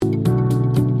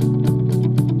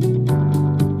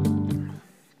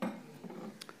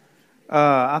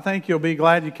I think you'll be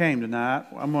glad you came tonight.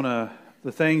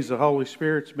 The things the Holy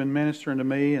Spirit's been ministering to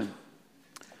me, and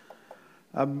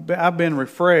I've been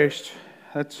refreshed.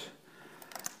 That's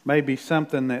maybe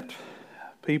something that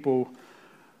people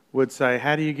would say,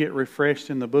 how do you get refreshed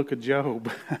in the book of Job?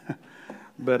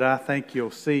 But I think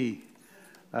you'll see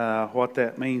what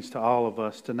that means to all of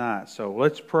us tonight. So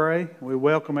let's pray. We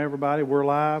welcome everybody. We're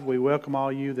live. We welcome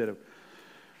all you that have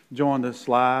joined us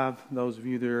live. Those of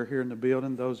you that are here in the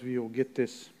building, those of you who will get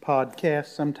this podcast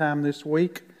sometime this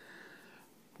week,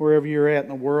 wherever you're at in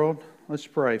the world. Let's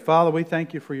pray. Father, we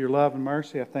thank you for your love and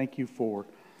mercy. I thank you for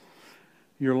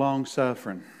your long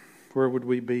suffering. Where would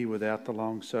we be without the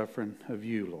long suffering of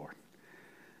you, Lord?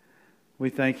 We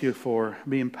thank you for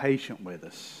being patient with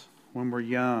us when we're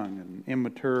young and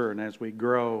immature, and as we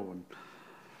grow and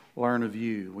learn of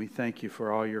you. We thank you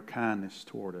for all your kindness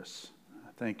toward us.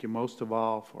 I thank you most of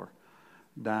all for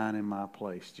dying in my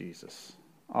place, Jesus.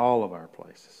 All of our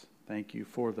places. Thank you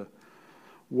for the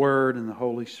Word and the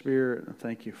Holy Spirit, and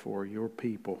thank you for your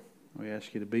people. We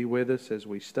ask you to be with us as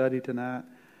we study tonight.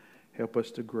 Help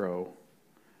us to grow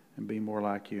and be more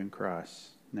like you in Christ's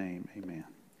name. Amen.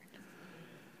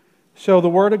 So the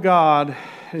Word of God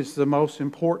is the most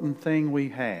important thing we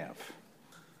have.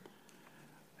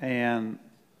 And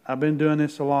I've been doing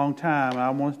this a long time. I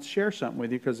want to share something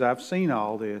with you because I've seen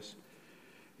all this.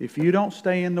 If you don't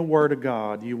stay in the Word of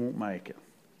God, you won't make it.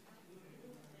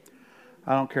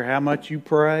 I don't care how much you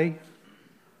pray.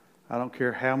 I don't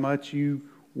care how much you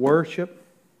worship.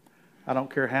 I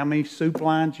don't care how many soup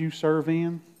lines you serve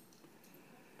in.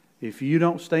 If you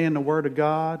don't stay in the Word of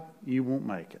God, you won't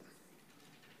make it.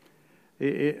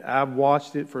 I've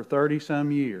watched it for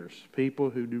 30-some years.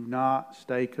 People who do not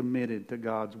stay committed to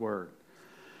God's Word.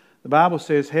 The Bible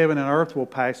says heaven and earth will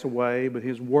pass away, but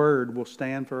His Word will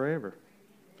stand forever.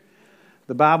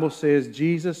 The Bible says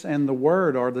Jesus and the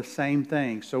Word are the same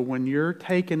thing. So when you're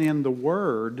taking in the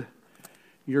Word,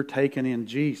 you're taking in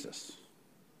Jesus.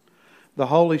 The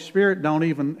Holy Spirit don't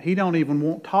even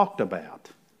want talked about.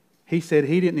 He said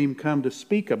He didn't even come to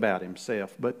speak about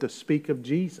Himself, but to speak of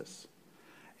Jesus.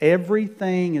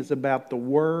 Everything is about the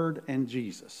Word and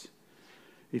Jesus.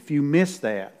 If you miss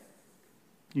that,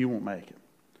 you won't make it.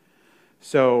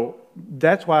 So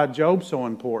that's why Job's so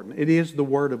important. It is the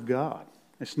Word of God.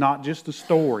 It's not just a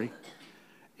story.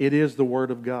 It is the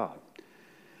Word of God.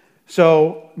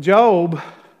 So Job,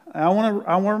 I want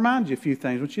to remind you a few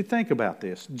things. What you think about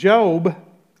this? Job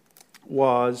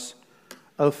was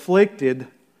afflicted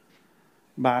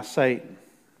by Satan.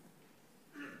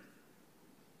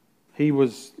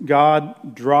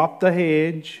 God dropped the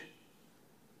hedge.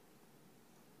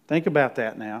 Think about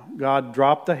that now. God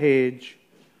dropped the hedge,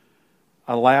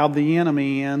 allowed the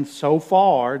enemy in so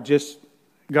far.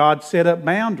 God set up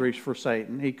boundaries for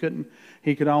Satan. He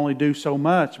could only do so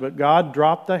much, but God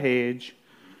dropped the hedge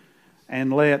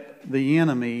and let the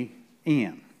enemy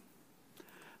in.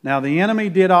 Now the enemy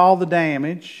did all the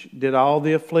damage, did all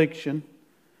the affliction,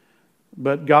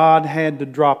 but God had to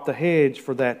drop the hedge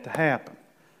for that to happen.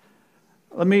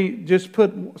 Let me just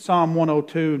put Psalm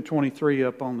 102 and 23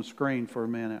 up on the screen for a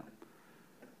minute.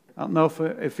 I don't know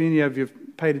if any of you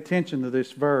have paid attention to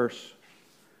this verse,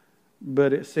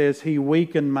 but it says, He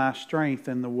weakened my strength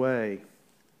in the way.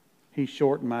 He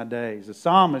shortened my days. The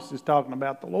psalmist is talking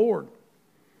about the Lord.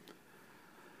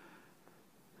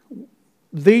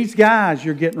 These guys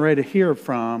you're getting ready to hear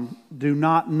from do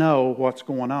not know what's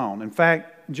going on. In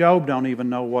fact, Job don't even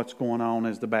know what's going on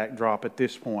as the backdrop at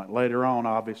this point. Later on,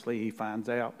 obviously, he finds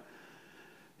out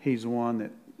he's the one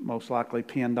that most likely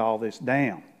pinned all this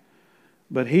down.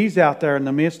 But he's out there in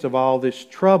the midst of all this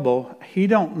trouble. He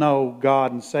don't know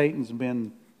God and Satan's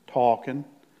been talking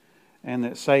and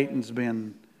that Satan's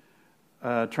been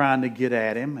trying to get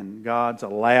at him, and God's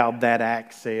allowed that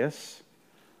access.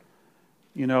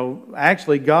 You know,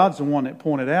 actually, God's the one that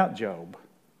pointed out Job.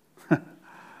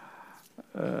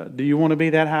 Do you want to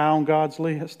be that high on God's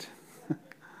list?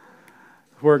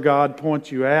 Where God points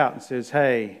you out and says,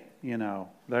 hey, you know,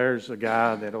 there's a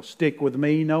guy that'll stick with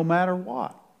me no matter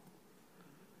what.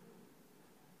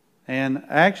 And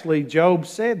actually, Job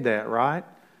said that, right?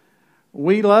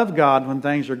 We love God when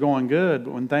things are going good,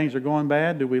 but when things are going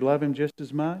bad, do we love Him just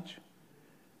as much?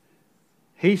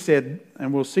 He said,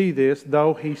 and we'll see this,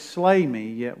 though He slay me,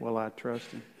 yet will I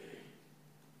trust Him.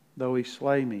 Though He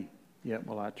slay me, yet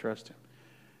will I trust Him.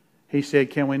 He said,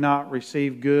 can we not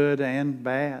receive good and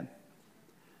bad?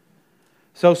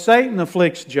 So Satan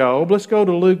afflicts Job. Let's go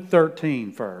to Luke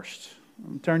 13 first.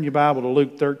 Turn your Bible to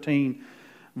Luke 13,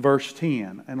 verse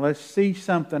 10. And let's see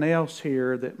something else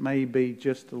here that may be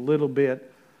just a little bit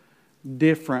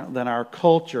different than our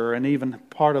culture and even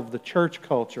part of the church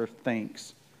culture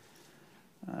thinks.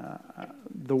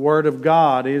 The Word of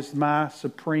God is my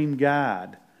supreme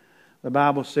guide. The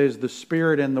Bible says the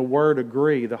Spirit and the Word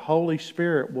agree. The Holy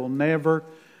Spirit will never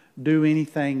do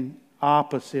anything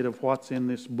opposite of what's in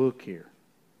this book here.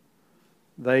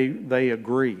 They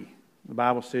agree. The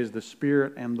Bible says the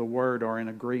Spirit and the Word are in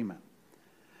agreement.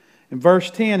 In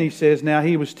verse 10 he says, "Now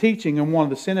he was teaching in one of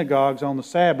the synagogues on the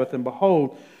Sabbath, and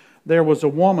behold, there was a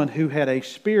woman who had a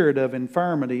spirit of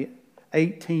infirmity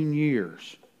 18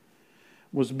 years,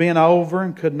 was bent over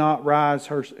and could not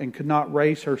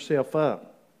raise herself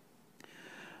up.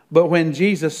 But when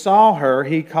Jesus saw her,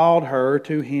 he called her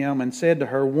to him and said to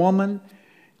her, 'Woman,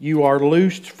 you are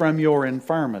loosed from your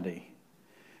infirmity.'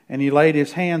 And he laid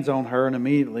his hands on her, and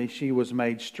immediately she was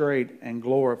made straight and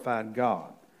glorified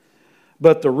God.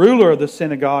 But the ruler of the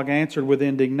synagogue answered with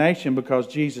indignation because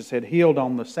Jesus had healed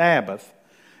on the Sabbath."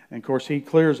 And of course he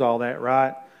clears all that,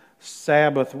 right?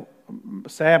 Sabbath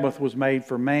was made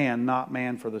for man, not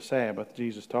man for the Sabbath.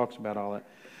 Jesus talks about all that.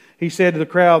 He said to the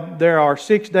crowd, "There are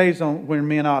 6 days when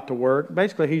men ought to work."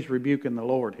 Basically, he's rebuking the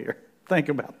Lord here. Think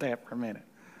about that for a minute.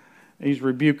 He's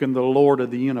rebuking the Lord of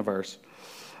the universe.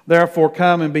 "Therefore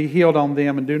come and be healed on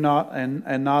them, and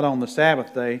not on the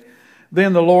Sabbath day."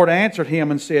 Then the Lord answered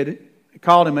him and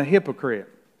called him a hypocrite.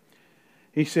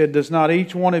 He said, "Does not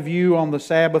each one of you on the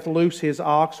Sabbath loose his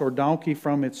ox or donkey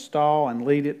from its stall and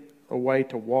lead it away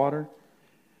to water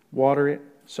it?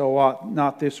 So ought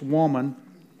not this woman,"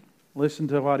 listen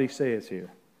to what he says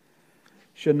here,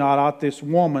 "should not ought this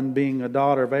woman, being a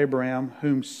daughter of Abraham,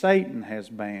 whom Satan has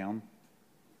bound,"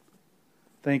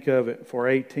 think of it, "for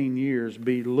 18 years,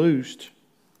 be loosed?"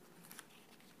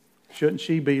 Shouldn't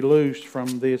she be loosed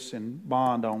from this in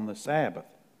bond on the Sabbath?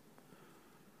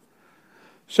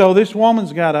 So this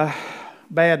woman's got a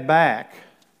bad back,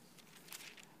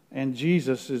 and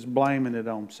Jesus is blaming it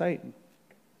on Satan.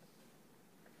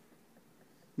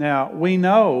 Now, we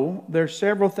know there's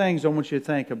several things I want you to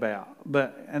think about.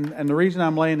 And the reason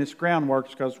I'm laying this groundwork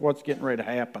is because what's getting ready to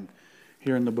happen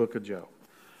here in the book of Job.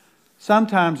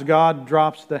 Sometimes God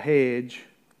drops the hedge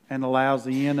and allows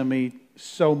the enemy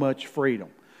so much freedom.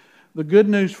 The good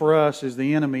news for us is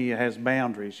the enemy has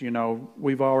boundaries. You know,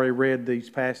 we've already read these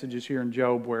passages here in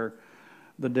Job where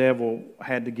the devil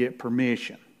had to get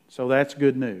permission. So that's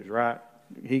good news, right?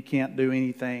 He can't do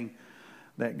anything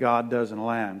that God doesn't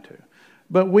allow him to.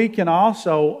 But we can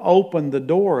also open the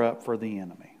door up for the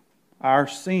enemy. Our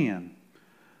sin.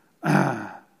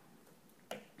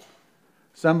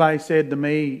 Somebody said to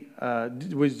me,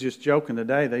 we was just joking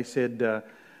today, they said,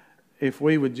 if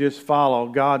we would just follow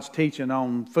God's teaching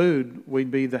on food, we'd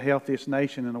be the healthiest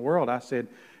nation in the world. I said,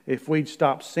 if we'd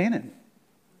stop sinning,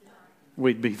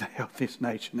 we'd be the healthiest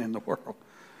nation in the world.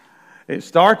 It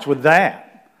starts with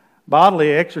that.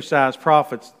 Bodily exercise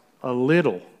profits a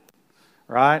little,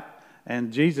 right?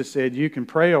 And Jesus said you can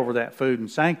pray over that food and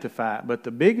sanctify it. But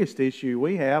the biggest issue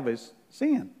we have is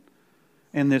sin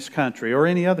in this country or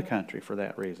any other country for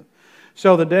that reason.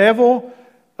 So the devil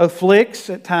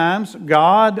afflicts at times.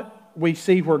 We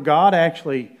see where God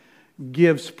actually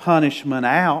gives punishment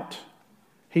out.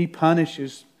 He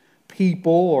punishes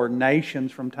people or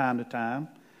nations from time to time.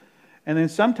 And then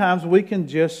sometimes we can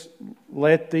just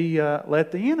let the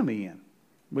enemy in.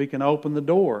 We can open the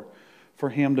door for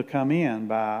him to come in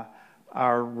by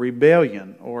our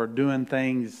rebellion or doing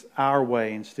things our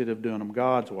way instead of doing them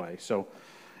God's way. So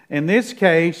in this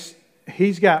case,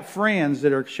 he's got friends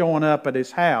that are showing up at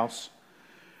his house.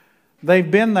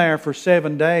 They've been there for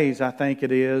 7 days, I think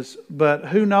it is, but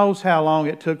who knows how long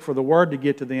it took for the word to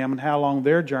get to them and how long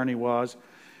their journey was,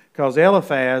 because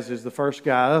Eliphaz is the first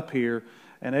guy up here,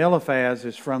 and Eliphaz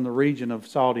is from the region of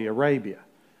Saudi Arabia.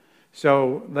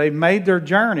 So they've made their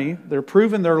journey, they're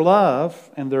proving their love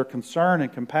and their concern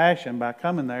and compassion by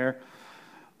coming there,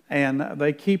 and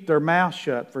they keep their mouth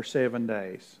shut for 7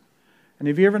 days. And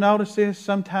have you ever noticed this?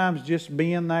 Sometimes just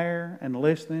being there and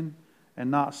listening and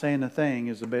not saying a thing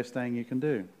is the best thing you can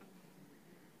do.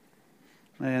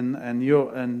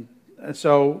 And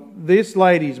so this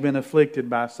lady's been afflicted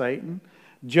by Satan.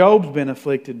 Job's been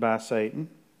afflicted by Satan.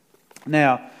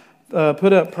 Now,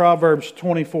 put up Proverbs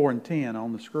 24:10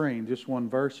 on the screen, just one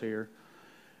verse here.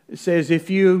 It says, if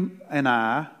you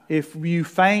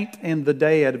faint in the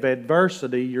day of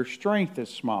adversity, your strength is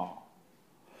small.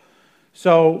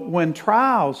 So when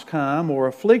trials come or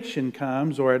affliction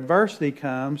comes or adversity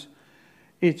comes,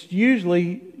 it's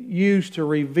usually used to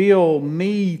reveal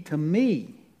me to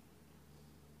me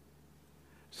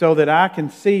so that I can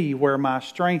see where my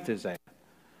strength is at.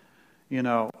 You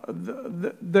know,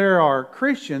 there are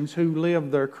Christians who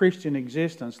live their Christian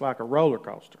existence like a roller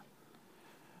coaster.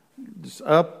 Just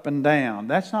up and down.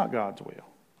 That's not God's will.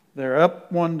 They're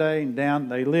up one day and down.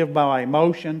 They live by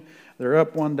emotion. They're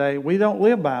up one day. We don't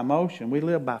live by emotion. We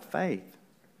live by faith.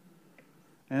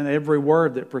 And every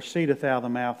word that proceedeth out of the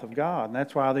mouth of God. And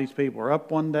that's why these people are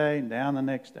up one day and down the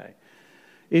next day.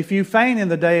 If you faint in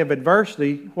the day of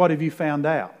adversity, what have you found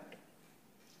out?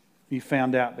 You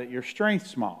found out that your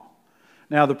strength's small.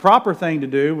 Now, the proper thing to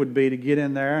do would be to get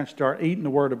in there and start eating the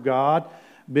Word of God,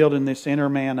 building this inner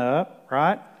man up,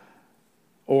 right?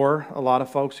 Or a lot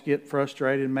of folks get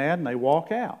frustrated and mad and they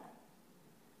walk out.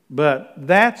 But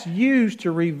that's used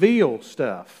to reveal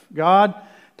stuff. God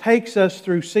takes us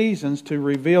through seasons to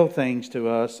reveal things to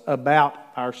us about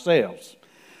ourselves.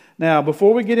 Now,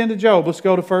 before we get into Job, let's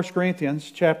go to 1 Corinthians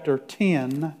chapter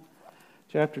 10.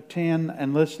 Chapter 10,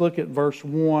 and let's look at verse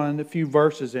 1, a few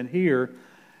verses in here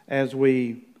as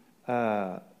we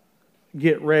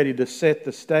get ready to set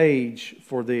the stage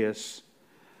for this.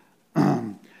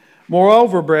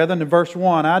 Moreover, brethren, in verse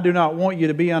 1, I do not want you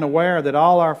to be unaware that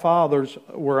all our fathers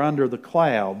were under the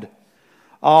cloud.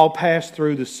 All passed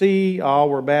through the sea. All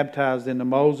were baptized into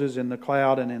Moses in the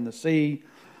cloud and in the sea.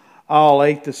 All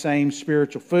ate the same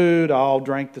spiritual food. All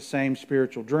drank the same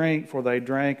spiritual drink, for they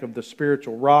drank of the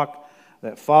spiritual rock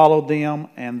that followed them,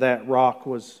 and that rock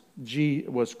was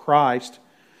Christ.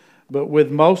 But with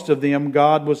most of them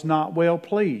God was not well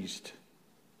pleased,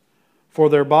 for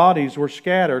their bodies were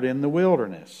scattered in the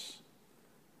wilderness.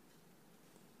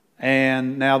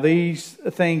 And now these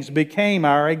things became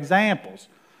our examples.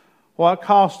 What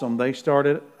cost them? They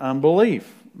started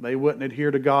unbelief. They wouldn't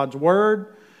adhere to God's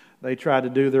word. They tried to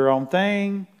do their own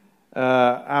thing.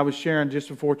 I was sharing just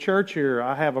before church here,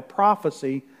 I have a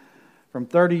prophecy from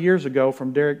 30 years ago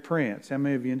from Derek Prince. How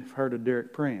many of you have heard of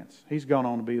Derek Prince? He's gone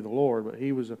on to be the Lord, but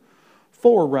he was a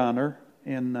forerunner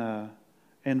in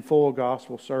full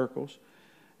gospel circles.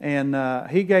 And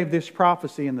he gave this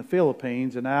prophecy in the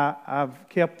Philippines, and I've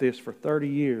kept this for 30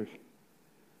 years.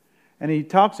 And he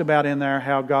talks about in there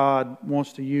how God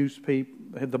wants to use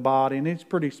the body, and it's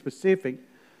pretty specific.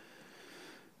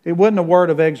 It wasn't a word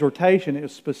of exhortation; it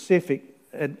was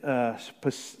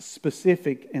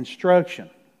specific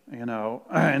instruction, you know.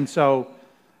 And so,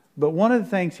 but one of the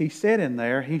things he said in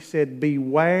there, he said,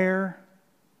 "Beware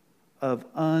of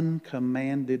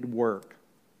uncommanded work."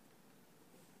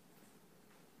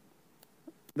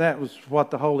 That was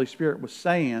what the Holy Spirit was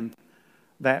saying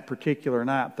that particular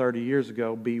night 30 years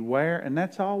ago. Beware. And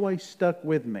that's always stuck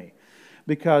with me.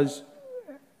 Because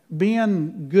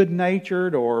being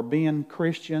good-natured or being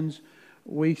Christians,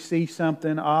 we see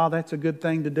something, that's a good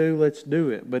thing to do, let's do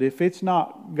it. But if it's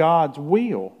not God's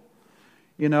will,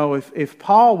 you know, if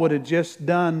Paul would have just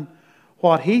done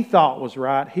what he thought was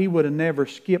right, he would have never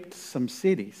skipped some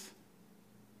cities.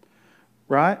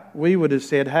 Right? We would have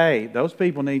said, hey, those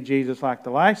people need Jesus like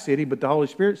the last city, but the Holy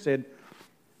Spirit said,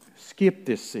 skip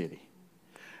this city.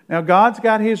 Now, God's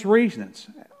got His reasons.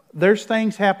 There's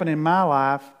things happen in my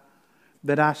life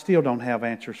that I still don't have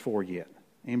answers for yet.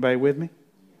 Anybody with me?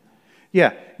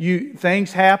 Yeah,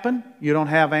 things happen, you don't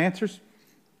have answers.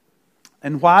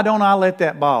 And why don't I let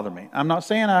that bother me? I'm not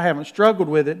saying I haven't struggled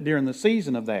with it during the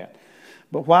season of that,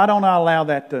 but why don't I allow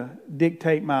that to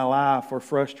dictate my life or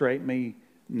frustrate me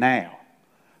now?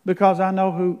 Because I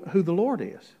know who the Lord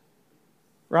is,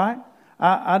 right?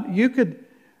 I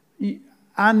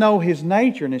know His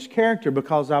nature and His character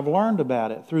because I've learned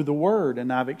about it through the Word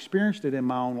and I've experienced it in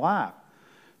my own life.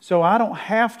 So I don't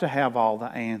have to have all the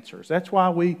answers. That's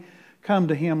why we come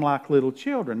to Him like little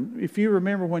children. If you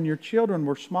remember when your children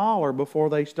were smaller before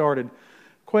they started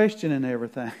questioning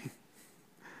everything.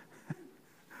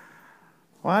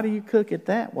 Why do you cook it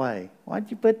that way?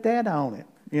 Why'd you put that on it?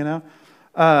 You know?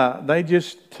 They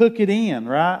just took it in,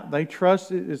 right? They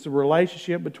trusted. It's a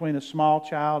relationship between a small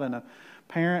child and a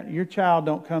parent. Your child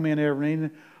don't come in every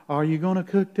evening. Are you going to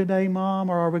cook today, Mom,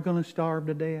 or are we going to starve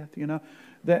to death? You know,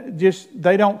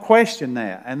 they don't question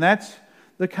that, and that's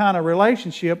the kind of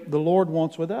relationship the Lord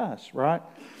wants with us, right?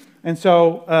 And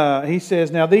so He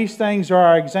says, now these things are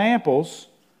our examples.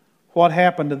 What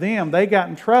happened to them? They got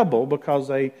in trouble because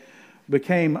they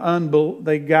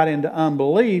got into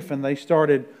unbelief and they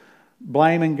started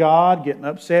blaming God, getting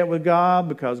upset with God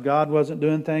because God wasn't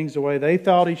doing things the way they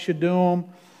thought He should do them.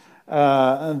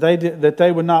 That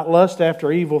they would not lust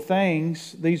after evil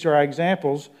things. These are our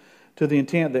examples to the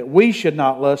intent that we should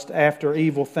not lust after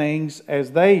evil things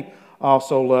as they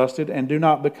also lusted, and do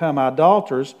not become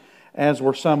idolaters as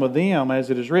were some of them. As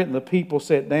it is written, the people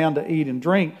sat down to eat and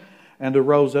drink and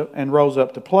rose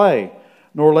up to play.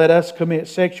 Nor let us commit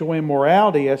sexual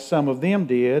immorality as some of them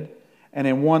did. And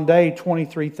in one day,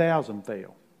 23,000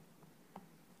 fell.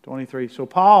 23. So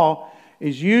Paul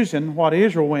is using what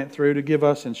Israel went through to give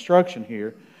us instruction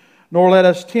here. Nor let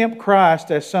us tempt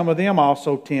Christ, as some of them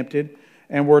also tempted,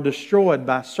 and were destroyed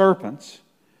by serpents.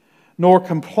 Nor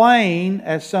complain,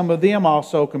 as some of them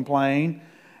also complained,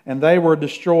 and they were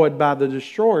destroyed by the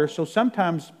destroyer. So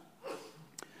sometimes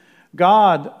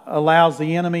God allows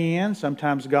the enemy in.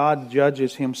 Sometimes God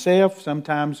judges himself.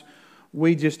 Sometimes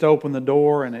we just open the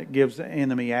door and it gives the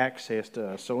enemy access to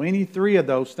us. So any three of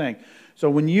those things. So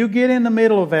when you get in the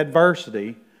middle of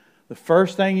adversity, the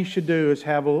first thing you should do is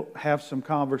have some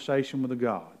conversation with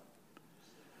God.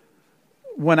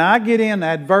 When I get in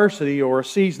adversity or a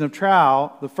season of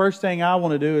trial, the first thing I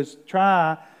want to do is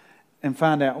try and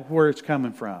find out where it's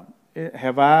coming from.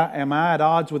 Am I at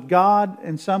odds with God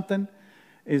in something?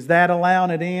 Is that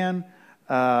allowing it in?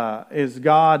 Has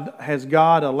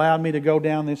God allowed me to go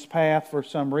down this path for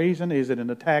some reason? Is it an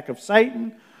attack of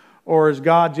Satan? Or is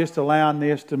God just allowing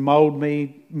this to mold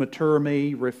me, mature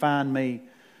me, refine me?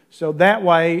 So that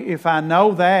way, if I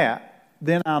know that,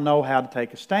 then I'll know how to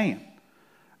take a stand.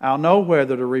 I'll know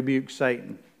whether to rebuke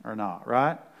Satan or not,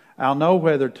 right? I'll know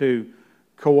whether to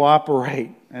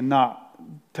cooperate and not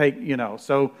take,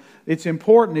 So it's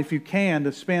important, if you can,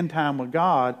 to spend time with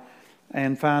God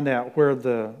and find out where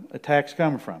the attack's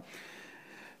coming from.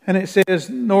 And it says,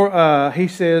 he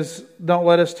says, don't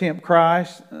let us tempt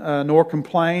Christ, nor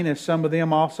complain, as some of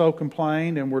them also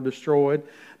complained and were destroyed.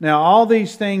 Now, all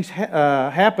these things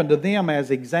happened to them as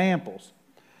examples,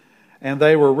 and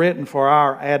they were written for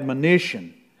our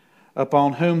admonition,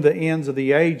 upon whom the ends of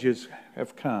the ages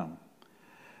have come.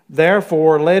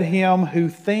 Therefore, let him who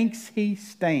thinks he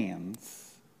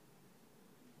stands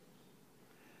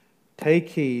take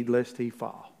heed lest he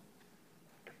fall.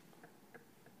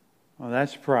 Well,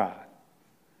 that's pride.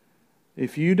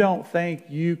 If you don't think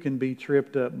you can be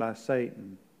tripped up by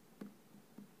Satan,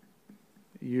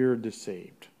 you're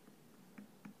deceived.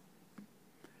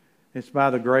 It's by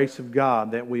the grace of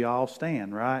God that we all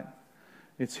stand, right?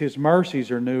 It's His mercies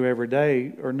are new every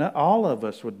day, or not all of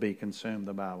us would be consumed,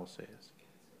 the Bible says.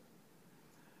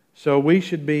 So we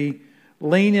should be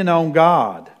leaning on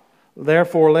God.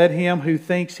 Therefore, let him who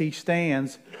thinks he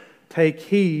stands take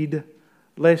heed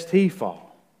lest he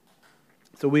fall.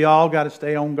 So we all got to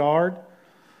stay on guard,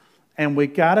 and we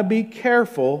got to be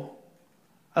careful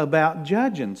about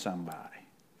judging somebody.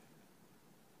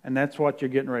 And that's what you're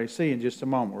getting ready to see in just a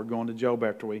moment. We're going to Job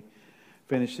after we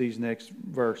finish these next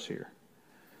verse here.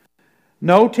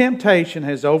 No temptation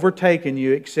has overtaken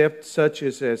you except such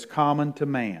as is common to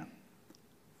man.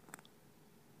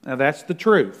 Now that's the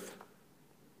truth.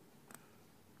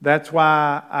 That's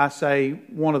why I say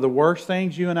one of the worst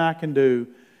things you and I can do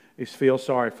is feel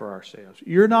sorry for ourselves.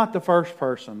 You're not the first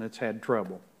person that's had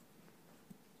trouble.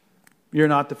 You're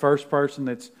not the first person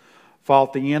that's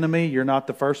fought the enemy. You're not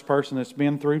the first person that's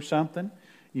been through something.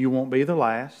 You won't be the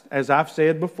last. As I've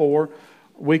said before,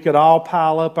 we could all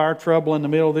pile up our trouble in the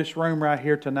middle of this room right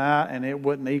here tonight, and it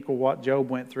wouldn't equal what Job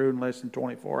went through in less than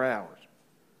 24 hours.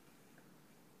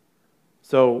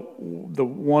 So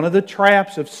one of the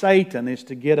traps of Satan is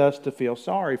to get us to feel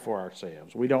sorry for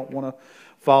ourselves. We don't want to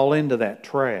fall into that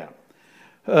trap.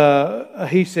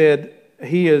 He said,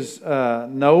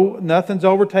 nothing's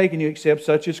overtaken you except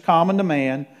such as common to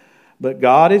man, but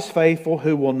God is faithful,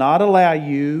 who will not allow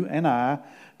you and I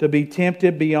to be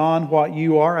tempted beyond what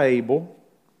you are able,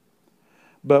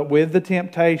 but with the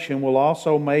temptation will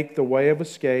also make the way of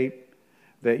escape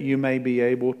that you may be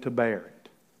able to bear it.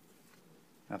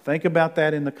 Now think about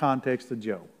that in the context of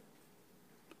Job.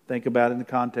 Think about it in the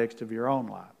context of your own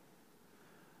life.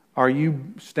 Are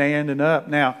you standing up?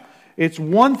 Now, it's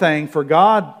one thing for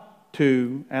God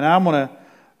to, and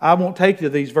I won't take you to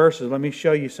these verses. Let me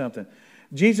show you something.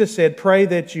 Jesus said, pray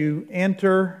that you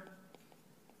enter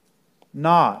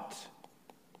not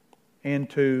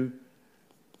into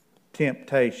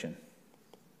temptation.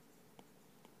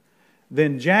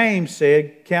 Then James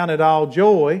said, count it all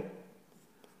joy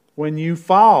when you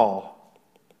fall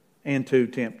into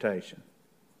temptation.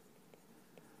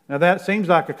 Now that seems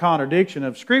like a contradiction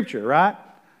of Scripture, right?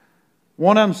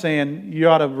 One of them saying you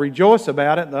ought to rejoice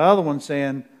about it. The other one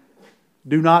saying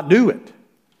do not do it,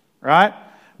 right?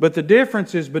 But the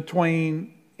difference is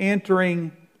between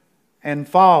entering and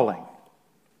falling.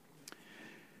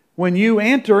 When you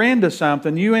enter into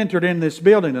something, you entered in this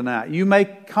building tonight. You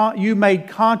made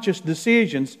conscious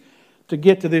decisions to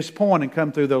get to this point and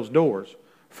come through those doors.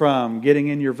 From getting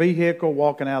in your vehicle,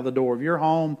 walking out of the door of your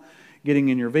home, getting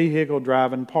in your vehicle,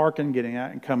 driving, parking, getting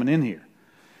out and coming in here.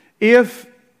 If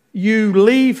you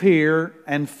leave here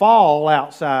and fall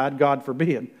outside, God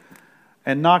forbid,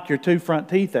 and knock your 2 front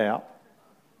teeth out,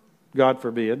 God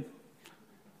forbid,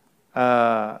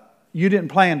 you didn't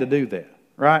plan to do that,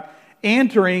 right?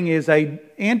 entering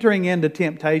into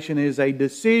temptation is a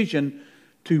decision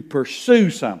to pursue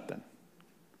something.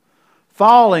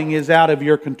 Falling is out of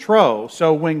your control.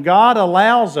 So when God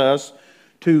allows us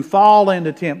to fall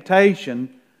into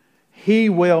temptation, He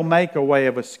will make a way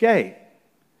of escape.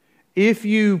 If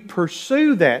you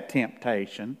pursue that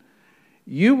temptation,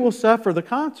 you will suffer the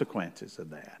consequences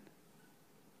of that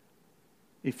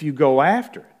if you go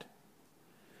after it.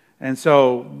 And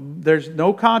so there's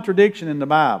no contradiction in the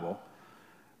Bible.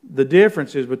 The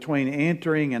difference is between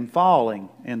entering and falling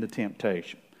into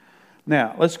temptation.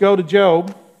 Now, let's go to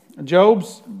Job.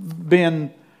 Job's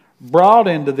been brought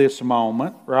into this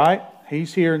moment, right?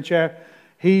 He's here in chapter.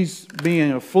 He's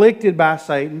being afflicted by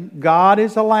Satan. God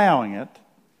is allowing it.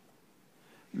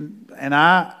 And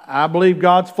I believe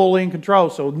God's fully in control.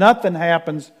 So nothing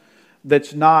happens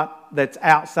that's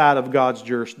outside of God's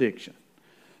jurisdiction.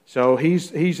 So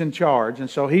He's in charge. And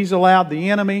so He's allowed the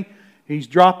enemy, He's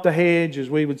dropped the hedge, as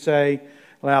we would say,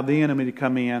 allowed the enemy to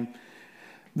come in.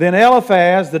 Then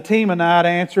Eliphaz, the Temanite,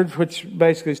 answered, which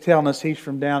basically is telling us he's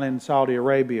from down in Saudi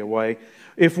Arabia way.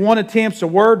 If one attempts a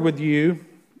word with you,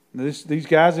 these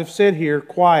guys have sat here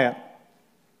quiet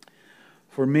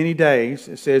for many days.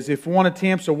 It says, if one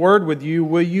attempts a word with you,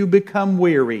 will you become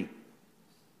weary?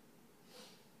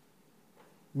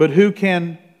 But who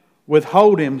can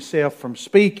withhold himself from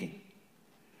speaking?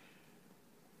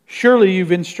 Surely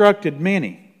you've instructed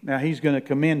many. Now he's going to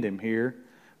commend him here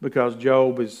because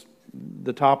Job is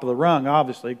the top of the rung,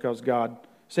 obviously, because God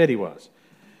said he was.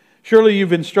 Surely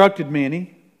you've instructed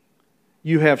many.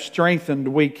 You have strengthened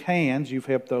weak hands. You've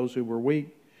helped those who were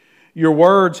weak. Your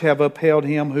words have upheld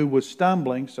him who was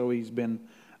stumbling. So he's been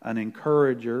an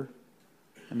encourager,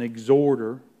 an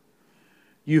exhorter.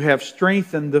 You have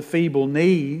strengthened the feeble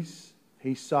knees.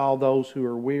 He saw those who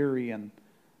are weary and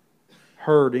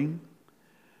hurting.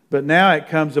 But now it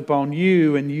comes upon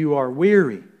you and you are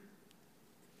weary.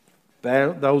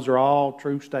 Those are all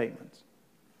true statements.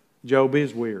 Job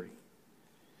is weary.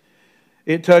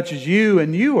 It touches you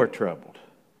and you are troubled.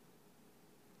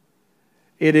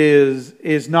 It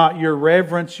is not your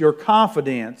reverence, your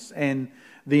confidence, and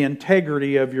the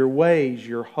integrity of your ways,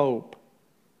 your hope.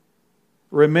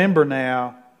 Remember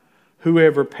now,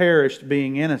 whoever perished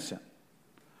being innocent.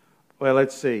 Well,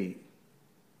 let's see.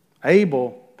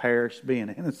 Abel perished being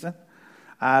innocent.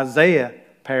 Isaiah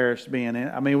perished being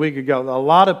innocent. I mean, we could go. A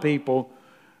lot of people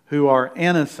who are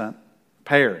innocent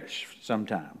perish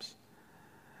sometimes.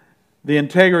 The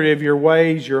integrity of your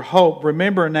ways, your hope.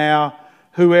 Remember now,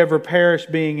 whoever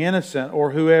perished being innocent, or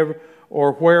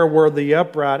where were the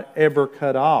upright ever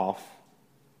cut off?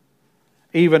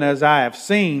 Even as I have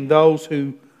seen, those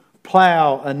who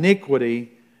plow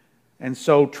iniquity and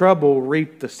sow trouble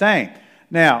reap the same.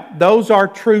 Now, those are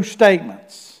true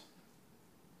statements.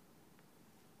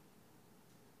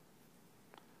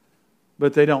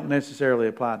 But they don't necessarily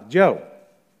apply to Job.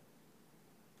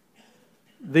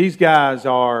 These guys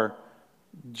are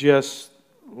just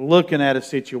looking at a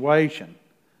situation.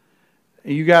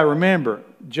 You got to remember,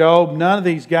 Job, none of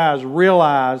these guys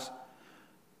realize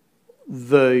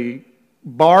the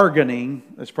bargaining,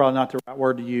 that's probably not the right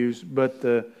word to use, but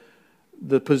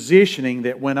the positioning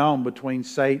that went on between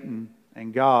Satan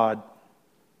and God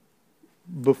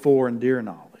before and during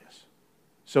all this.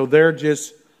 So they're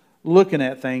just looking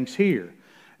at things here.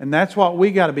 And that's what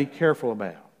we got to be careful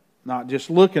about. Not just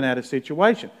looking at a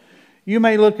situation. You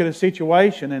may look at a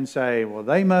situation and say, well,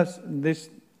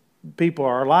 people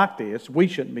are like this. We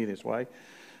shouldn't be this way.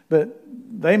 But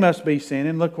they must be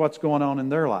sinning. Look what's going on in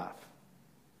their life.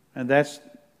 And that's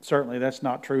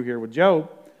not true here with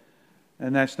Job.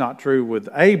 And that's not true with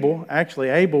Abel. Actually,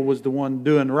 Abel was the one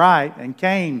doing right, and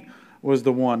Cain was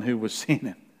the one who was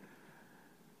sinning.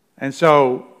 And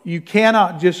so you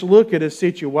cannot just look at a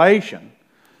situation.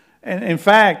 And in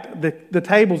fact, the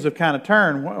tables have kind of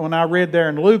turned. When I read there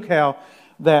in Luke how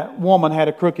that woman had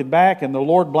a crooked back and the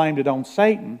Lord blamed it on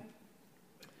Satan,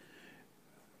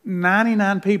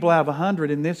 99 people out of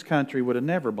 100 in this country would have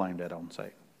never blamed that on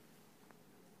Satan.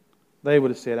 They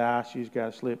would have said, she's got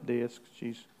a slip disc.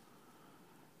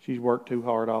 She's worked too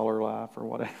hard all her life or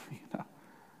whatever.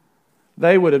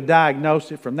 They would have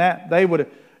diagnosed it from that. They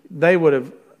would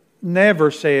have never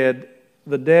said,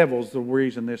 the devil's the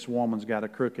reason this woman's got a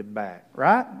crooked back,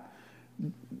 right?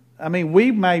 I mean,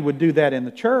 we would do that in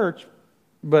the church,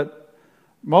 but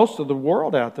most of the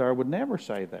world out there would never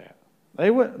say that. They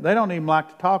don't even like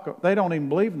to talk. They don't even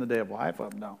believe in the devil. Half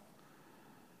of them don't.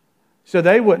 So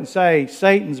they wouldn't say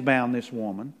Satan's bound this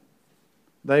woman.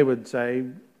 They would say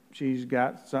she's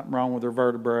got something wrong with her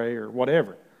vertebrae or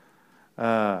whatever.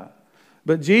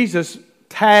 But Jesus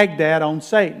tagged that on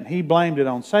Satan. He blamed it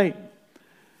on Satan.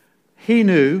 He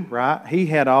knew, right? He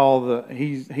had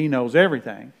he knows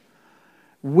everything.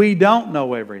 We don't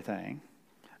know everything.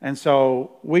 And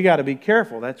so we got to be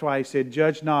careful. That's why he said,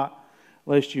 judge not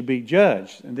lest you be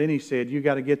judged. And then he said, you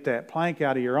got to get that plank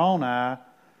out of your own eye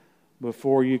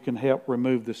before you can help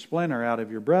remove the splinter out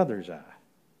of your brother's eye.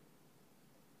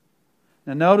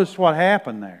 Now notice what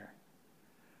happened there.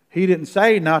 He didn't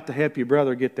say not to help your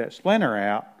brother get that splinter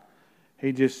out.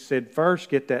 He just said, first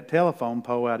get that telephone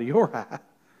pole out of your eye.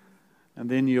 And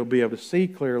then you'll be able to see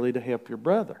clearly to help your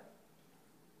brother.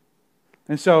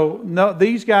 And so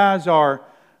these guys are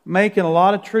making a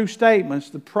lot of true statements.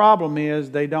 The problem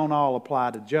is they don't all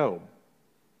apply to Job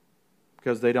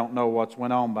because they don't know what's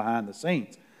went on behind the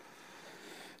scenes.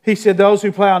 He said, those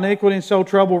who plow iniquity and sow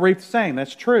trouble reap the same.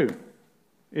 That's true.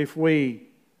 If we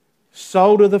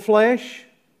sow to the flesh,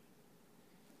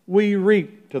 we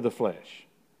reap to the flesh.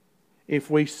 If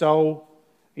we sow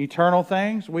eternal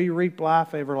things, we reap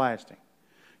life everlasting.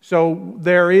 So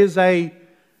there is a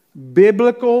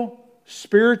biblical,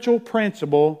 spiritual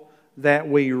principle that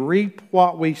we reap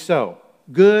what we sow,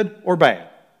 good or bad.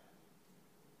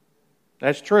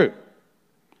 That's true.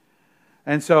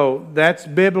 And so that's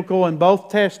biblical in both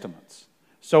testaments.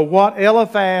 So what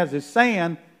Eliphaz is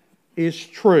saying is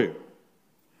true.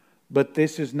 But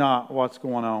this is not what's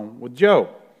going on with Job.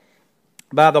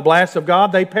 By the blast of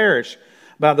God they perish.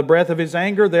 By the breath of His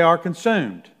anger they are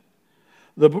consumed.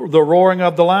 The roaring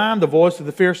of the lion, the voice of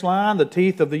the fierce lion, the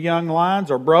teeth of the young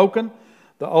lions are broken.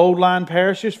 The old lion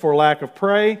perishes for lack of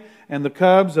prey, and the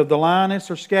cubs of the lioness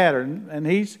are scattered. And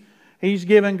he's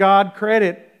giving God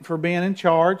credit for being in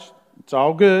charge. It's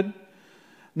all good.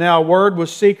 Now a word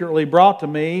was secretly brought to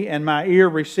me, and my ear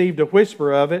received a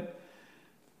whisper of it.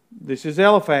 This is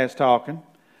Eliphaz talking.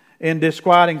 In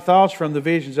disquieting thoughts from the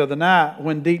visions of the night,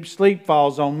 when deep sleep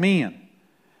falls on men.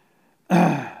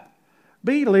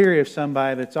 Be leery of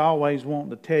somebody that's always wanting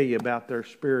to tell you about their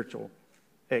spiritual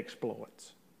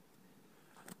exploits.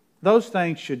 Those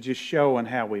things should just show in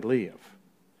how we live.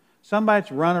 Somebody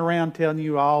that's running around telling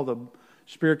you all the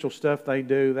spiritual stuff they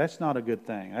do, that's not a good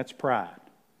thing. That's pride.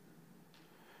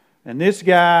 And this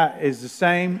guy is the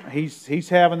same. He's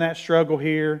having that struggle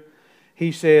here.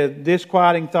 He said,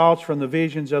 disquieting thoughts from the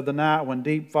visions of the night when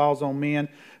deep falls on men.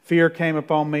 Fear came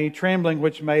upon me, trembling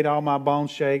which made all my bones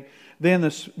shake. Then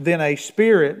a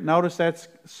spirit, notice that's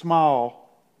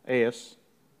small s.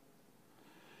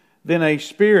 Then a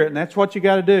spirit, and that's what you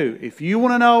got to do. If you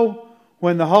want to know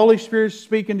when the Holy Spirit's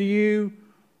speaking to you,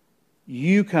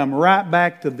 you come right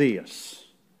back to this.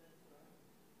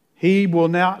 He will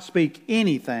not speak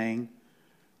anything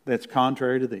that's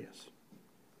contrary to this.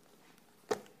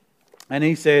 And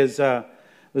he says, the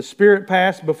Spirit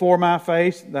passed before my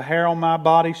face, the hair on my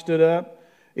body stood up.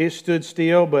 It stood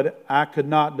still, but I could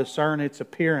not discern its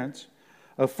appearance.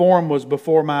 A form was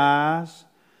before my eyes.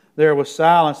 There was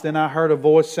silence. Then I heard a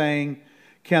voice saying,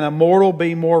 can a mortal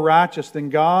be more righteous than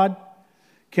God?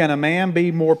 Can a man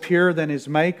be more pure than his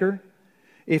Maker?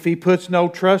 If he puts no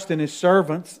trust in his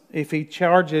servants, if he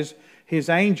charges his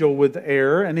angel with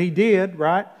error, and he did,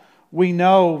 right? We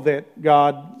know that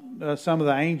God, some of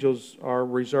the angels are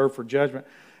reserved for judgment.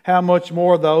 How much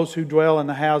more those who dwell in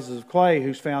the houses of clay,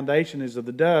 whose foundation is of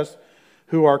the dust,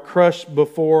 who are crushed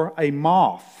before a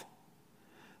moth.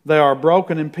 They are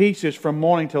broken in pieces from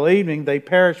morning till evening. They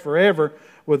perish forever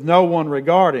with no one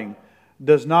regarding.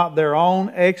 Does not their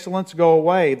own excellence go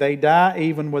away? They die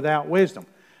even without wisdom.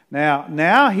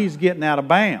 Now he's getting out of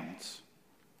bounds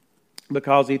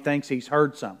because he thinks he's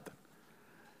heard something.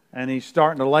 And he's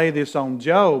starting to lay this on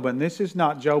Job, and this is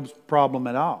not Job's problem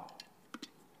at all.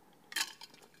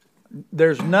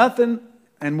 There's nothing,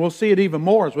 and we'll see it even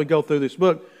more as we go through this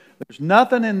book, there's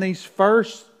nothing in these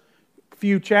first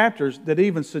few chapters that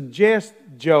even suggests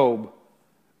Job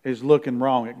is looking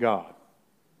wrong at God.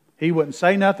 He wouldn't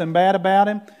say nothing bad about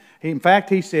him. In fact,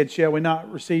 he said, shall we not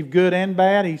receive good and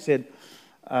bad? He said,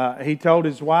 he told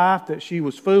his wife that she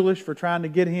was foolish for trying to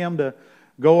get him to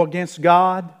go against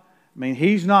God. I mean,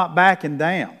 he's not backing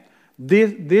down.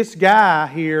 This guy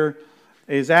here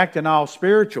is acting all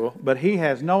spiritual, but he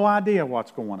has no idea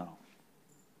what's going on.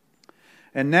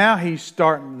 And now he's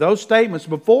starting, those statements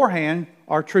beforehand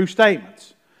are true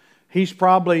statements. He's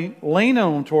probably leaning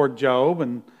on toward Job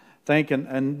and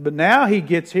thinking, but now he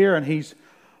gets here and he's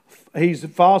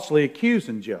falsely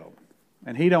accusing Job.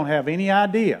 And he don't have any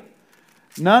idea.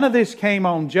 None of this came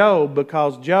on Job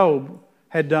because Job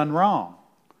had done wrong.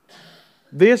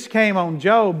 This came on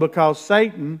Job because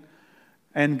Satan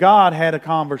and God had a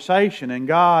conversation, and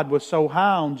God was so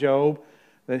high on Job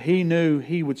that he knew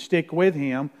he would stick with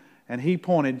him, and he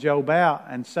pointed Job out,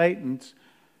 and Satan's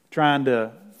trying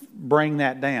to bring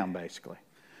that down, basically.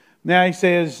 Now he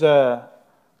says,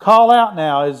 call out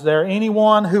now, is there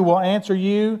anyone who will answer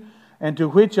you? And to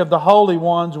which of the holy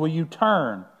ones will you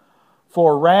turn?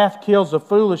 For wrath kills a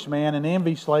foolish man, and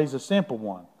envy slays a simple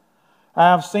one.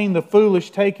 I have seen the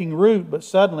foolish taking root, but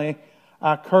suddenly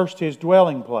I cursed his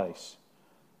dwelling place.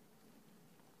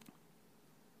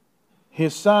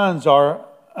 His sons are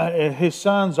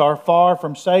far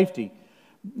from safety.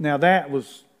 Now that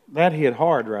hit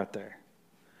hard right there.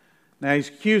 Now he's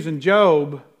accusing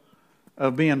Job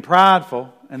of being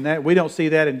prideful, and that we don't see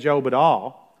that in Job at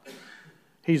all.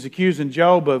 He's accusing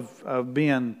Job of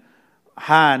being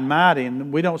high and mighty,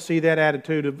 and we don't see that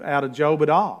attitude out of Job at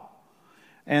all.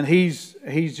 And he's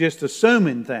just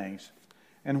assuming things.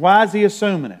 And why is he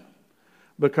assuming it?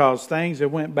 Because things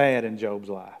have went bad in Job's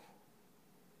life.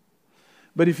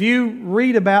 But if you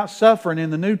read about suffering in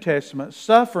the New Testament,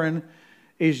 suffering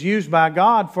is used by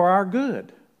God for our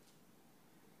good.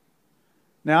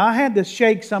 Now, I had to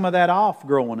shake some of that off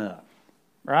growing up,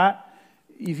 right?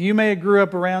 If you may have grew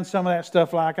up around some of that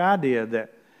stuff like I did,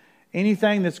 that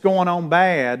anything that's going on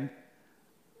bad,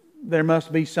 there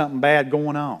must be something bad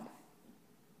going on,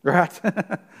 right?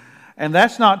 And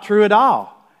that's not true at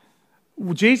all.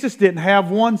 Jesus didn't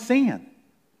have one sin.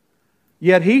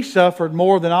 Yet He suffered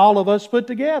more than all of us put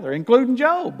together, including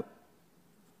Job.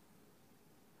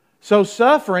 So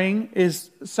suffering is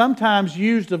sometimes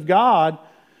used of God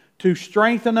to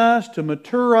strengthen us, to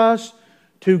mature us,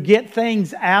 to get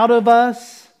things out of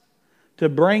us, to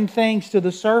bring things to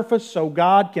the surface so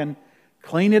God can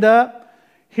clean it up.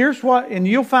 Here's what, and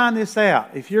you'll find this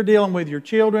out if you're dealing with your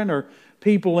children or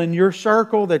people in your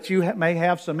circle that you may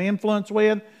have some influence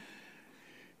with.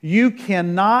 You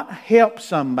cannot help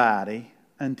somebody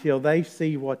until they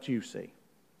see what you see.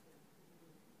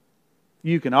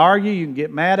 You can argue, you can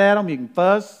get mad at them, you can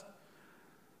fuss,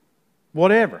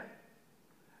 whatever.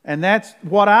 And that's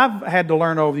what I've had to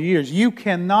learn over the years. You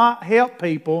cannot help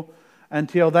people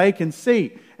until they can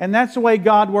see. And that's the way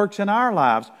God works in our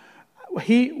lives.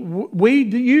 We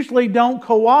usually don't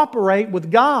cooperate with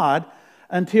God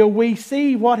until we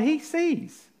see what He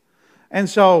sees. And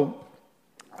so,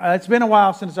 it's been a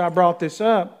while since I brought this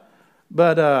up,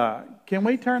 but can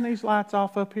we turn these lights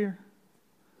off up here?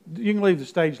 You can leave the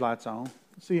stage lights on.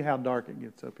 See how dark it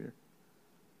gets up here.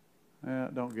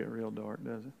 It don't get real dark,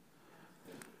 does it?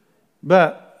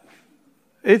 But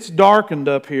it's darkened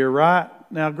up here, right?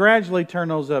 Now gradually turn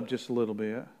those up just a little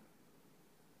bit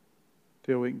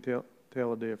till we can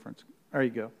tell a difference. There you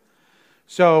go.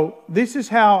 So this is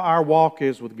how our walk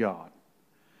is with God.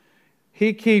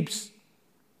 He keeps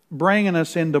bringing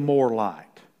us into more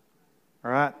light.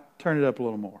 All right? Turn it up a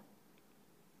little more.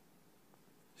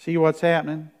 See what's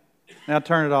happening? Now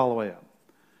turn it all the way up.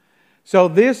 So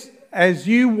this, as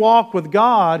you walk with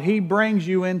God, He brings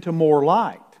you into more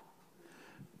light.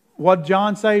 What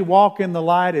John say? Walk in the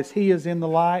light as He is in the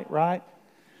light, right?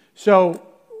 So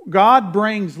God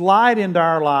brings light into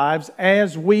our lives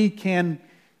as we can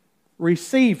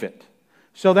receive it.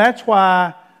 So that's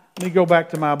why, let me go back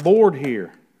to my board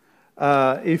here.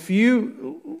 If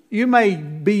you may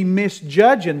be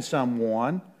misjudging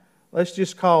someone, let's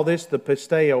just call this the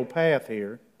pisteo path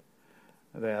here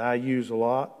that I use a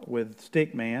lot with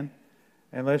stick man.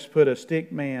 And let's put a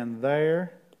stick man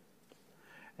there.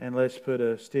 And let's put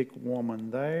a stick woman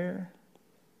there.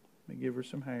 Let me give her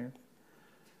some hair.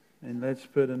 And let's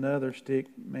put another stick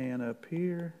man up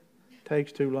here.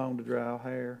 Takes too long to dry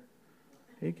hair.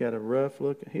 He got a rough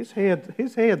look. His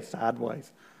head's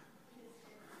sideways.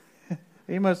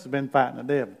 He must have been fighting the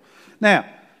devil. Now,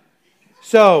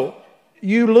 so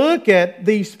you look at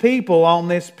these people on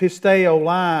this pisteo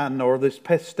line or this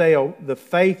pisteo, the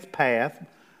faith path.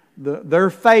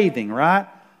 They're faithing, right?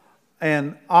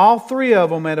 And all three of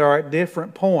them are at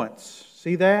different points.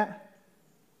 See that?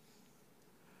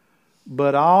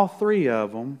 But all three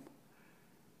of them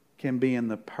can be in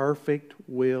the perfect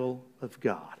will of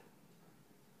God.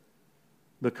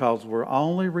 Because we're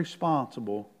only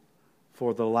responsible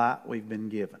for the light we've been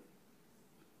given.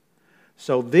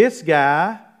 So this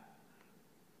guy,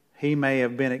 he may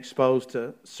have been exposed to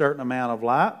a certain amount of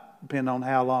light, depending on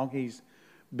how long he's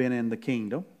been in the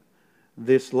kingdom.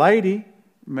 This lady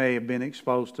may have been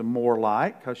exposed to more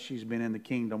light because she's been in the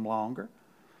kingdom longer.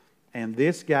 And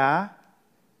this guy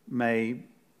may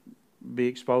be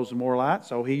exposed to more light,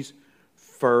 so he's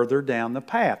further down the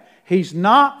path. He's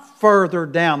not further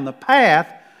down the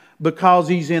path because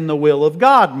he's in the will of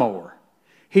God more.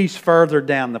 He's further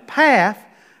down the path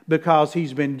because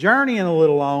he's been journeying a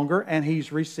little longer and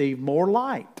he's received more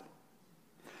light.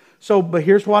 So, but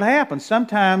here's what happens.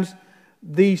 Sometimes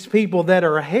these people that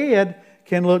are ahead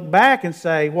can look back and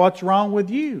say, what's wrong with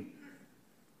you?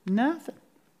 Nothing.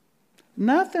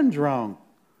 Nothing's wrong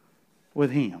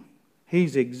with him.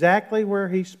 He's exactly where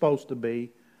he's supposed to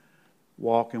be,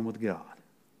 walking with God.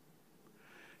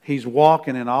 He's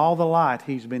walking in all the light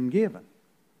he's been given.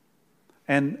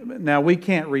 And now we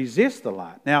can't resist the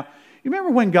light. Now, you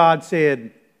remember when God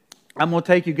said, I'm going to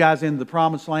take you guys into the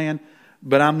promised land,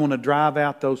 but I'm going to drive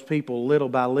out those people little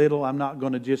by little. I'm not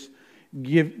going to just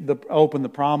open the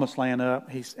promised land up.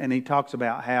 And he talks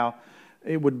about how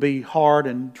it would be hard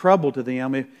and trouble to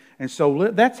them. And so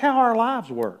that's how our lives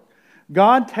work.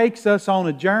 God takes us on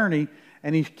a journey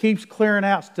and He keeps clearing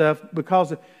out stuff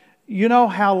because you know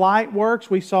how light works?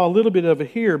 We saw a little bit of it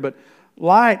here, but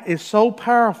light is so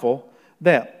powerful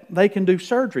that they can do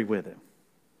surgery with it.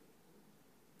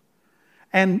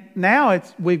 And now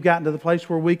we've gotten to the place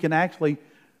where we can actually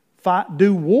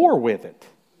do war with it.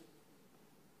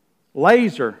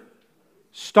 Laser,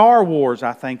 Star Wars,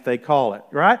 I think they call it,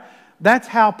 right? That's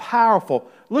how powerful.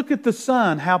 Look at the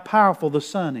sun, how powerful the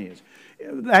sun is.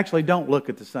 Actually, don't look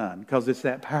at the sun because it's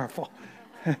that powerful.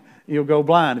 You'll go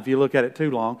blind if you look at it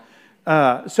too long.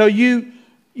 So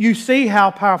you see how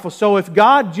powerful. So if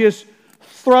God just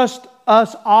thrust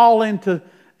us all into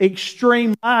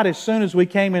extreme light as soon as we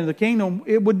came into the kingdom,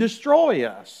 it would destroy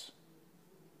us.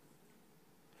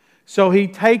 So He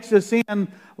takes us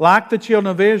in, like the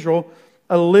children of Israel,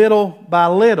 a little by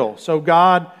little. So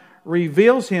God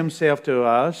reveals Himself to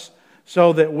us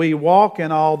so that we walk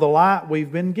in all the light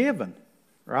we've been given.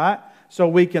 Right? So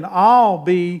we can all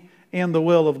be in the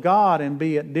will of God and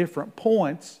be at different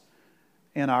points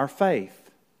in our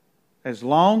faith. As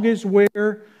long as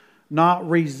we're not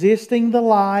resisting the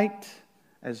light,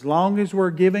 as long as we're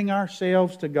giving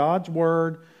ourselves to God's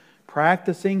Word,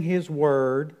 practicing His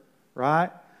Word,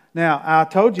 right? Now, I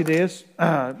told you this,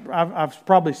 I've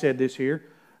probably said this here,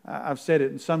 I've said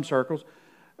it in some circles,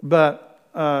 but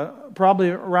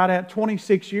probably right at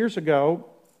 26 years ago,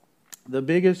 the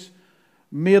biggest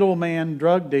middleman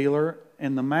drug dealer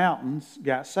in the mountains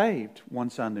got saved one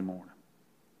Sunday morning.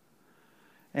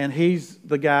 And he's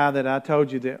the guy that I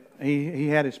told you that he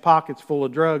had his pockets full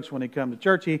of drugs when he come to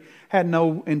church. He had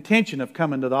no intention of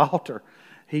coming to the altar.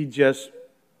 He just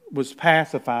was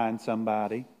pacifying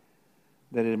somebody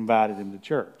that had invited him to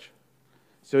church.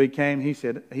 So he came, he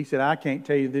said, I can't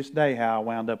tell you this day how I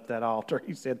wound up at that altar.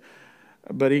 He said,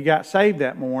 but he got saved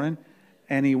that morning.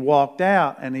 And he walked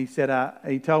out and he said,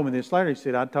 he told me this later. He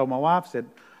said, I told my wife, said,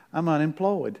 I'm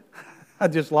unemployed. I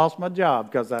just lost my job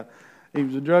because he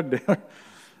was a drug dealer.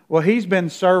 Well, he's been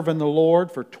serving the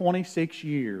Lord for 26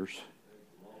 years.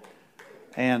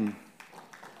 And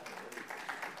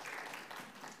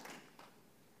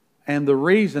the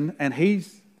reason, and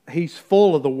he's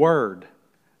full of the Word.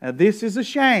 Now, this is a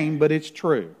shame, but it's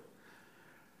true.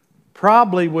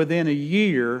 Probably within a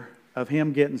year of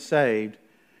him getting saved,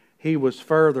 he was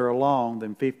further along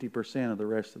than 50% of the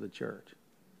rest of the church.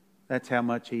 That's how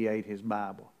much he ate his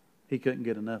Bible. He couldn't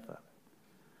get enough of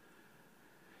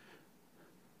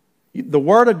it. The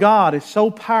Word of God is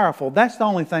so powerful. That's the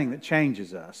only thing that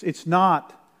changes us. It's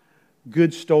not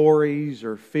good stories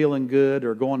or feeling good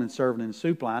or going and serving in the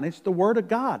soup line. It's the Word of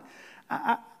God.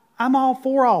 I'm all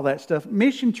for all that stuff.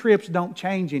 Mission trips don't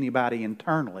change anybody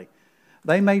internally.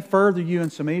 They may further you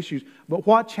in some issues, but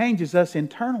what changes us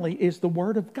internally is the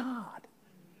Word of God.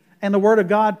 And the Word of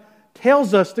God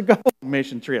tells us to go on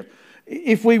mission trip.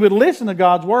 If we would listen to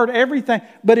God's Word, everything,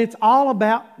 but it's all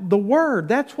about the Word.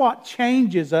 That's what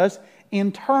changes us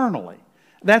internally.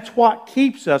 That's what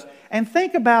keeps us. And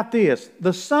think about this.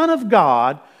 The Son of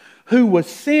God, who was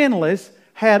sinless,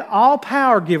 had all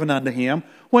power given unto Him.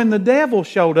 When the devil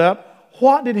showed up,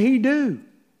 what did He do?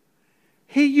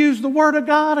 He used the Word of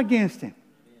God against him.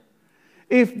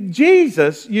 If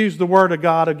Jesus used the Word of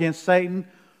God against Satan,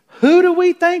 who do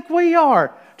we think we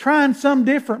are trying some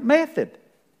different method?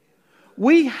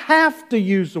 We have to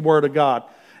use the Word of God.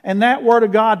 And that Word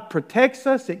of God protects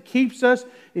us, it keeps us,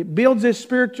 it builds this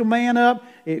spiritual man up,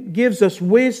 it gives us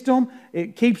wisdom,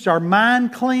 it keeps our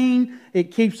mind clean,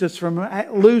 it keeps us from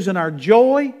losing our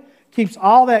joy, keeps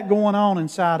all that going on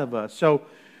inside of us. So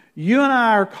you and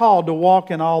I are called to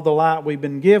walk in all the light we've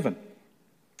been given.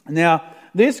 Now,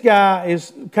 this guy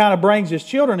kind of brings his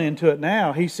children into it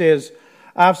now. He says,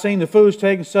 I've seen the foolish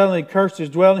taken suddenly, cursed his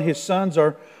dwelling. His sons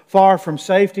are far from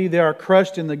safety. They are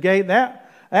crushed in the gate. That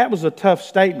was a tough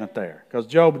statement there because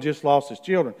Job had just lost his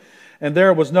children. And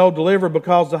there was no deliverer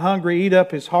because the hungry eat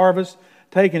up his harvest,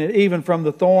 taking it even from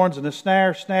the thorns, and the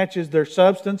snare snatches their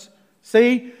substance.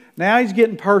 See, now he's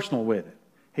getting personal with it.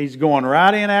 He's going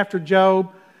right in after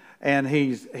Job. And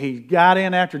he got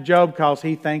in after Job because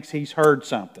he thinks he's heard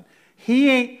something. He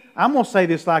ain't, I'm going to say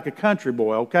this like a country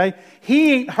boy, okay?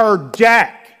 He ain't heard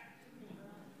jack.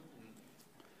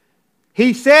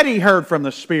 He said he heard from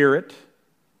the Spirit.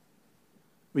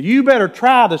 But you better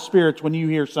try the spirits when you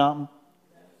hear something.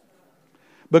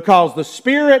 Because the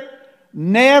Spirit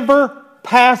never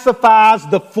pacifies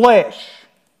the flesh.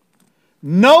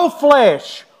 No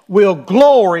flesh will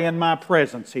glory in my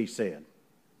presence, he said.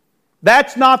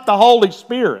 That's not the Holy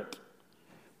Spirit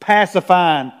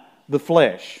pacifying the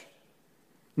flesh.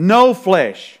 No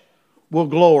flesh will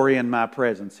glory in my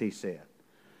presence, he said.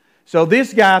 So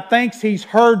this guy thinks he's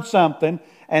heard something,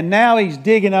 and now he's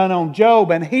digging in on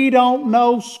Job, and he don't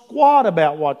know squat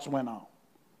about what's went on.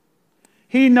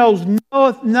 He knows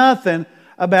nothing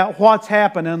about what's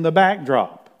happened in the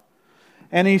backdrop.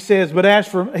 And he says,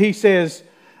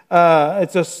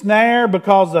 it's a snare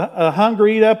because a hunger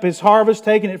eat up his harvest,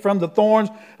 taking it from the thorns.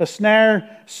 A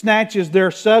snare snatches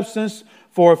their substance,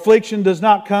 for affliction does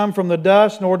not come from the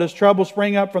dust, nor does trouble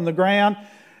spring up from the ground.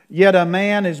 Yet a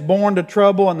man is born to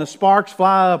trouble and the sparks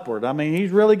fly upward. I mean,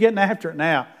 he's really getting after it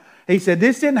now. He said,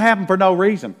 this didn't happen for no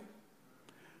reason.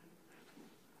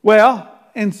 Well,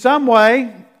 in some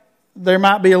way, there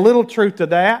might be a little truth to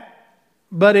that.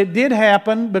 But it did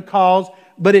happen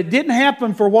but it didn't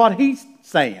happen for what he's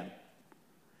saying.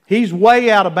 He's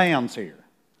way out of bounds here.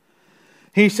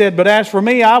 He said, but as for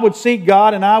me, I would seek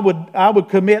God and I would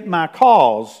commit my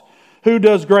cause. Who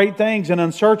does great things and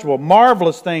unsearchable,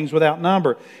 marvelous things without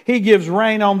number. He gives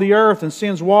rain on the earth and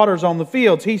sends waters on the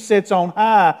fields. He sets on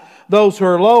high those who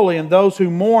are lowly, and those who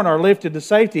mourn are lifted to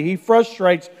safety. He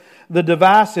frustrates the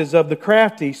devices of the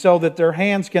crafty so that their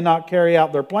hands cannot carry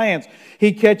out their plans.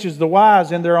 He catches the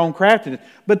wise in their own craftiness.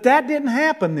 But that didn't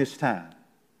happen this time.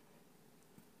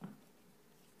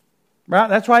 Right?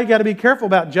 That's why you got to be careful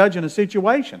about judging a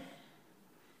situation.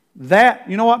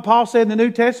 You know what Paul said in the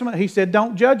New Testament? He said,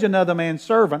 don't judge another man's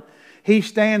servant. He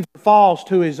stands or falls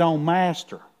to his own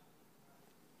master.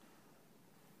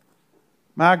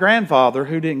 My grandfather,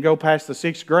 who didn't go past the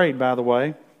 6th grade, by the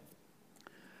way,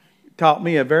 taught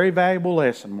me a very valuable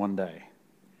lesson one day.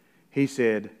 He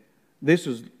said, this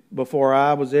was before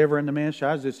I was ever in the ministry.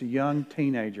 I was just a young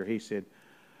teenager. He said,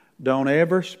 don't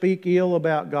ever speak ill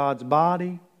about God's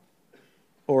body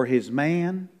or His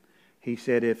man. He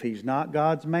said, if he's not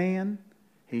God's man,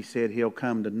 he said he'll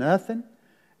come to nothing.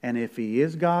 And if he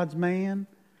is God's man,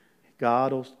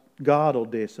 God will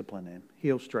discipline him.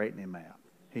 He'll straighten him out.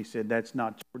 He said, that's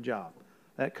not your job.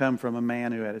 That come from a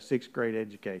man who had a 6th grade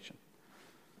education.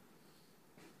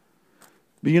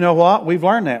 But you know what? We've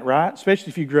learned that, right? Especially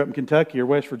if you grew up in Kentucky or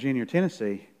West Virginia or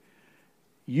Tennessee.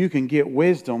 You can get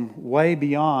wisdom way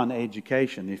beyond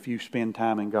education if you spend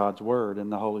time in God's Word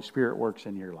and the Holy Spirit works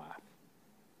in your life.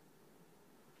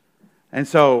 And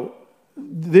so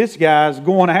this guy's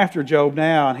going after Job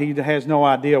now, and he has no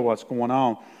idea what's going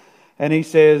on. And he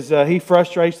says he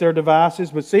frustrates their devices.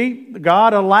 But see,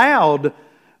 God allowed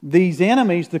these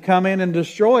enemies to come in and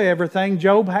destroy everything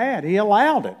Job had. He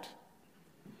allowed it.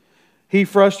 He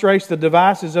frustrates the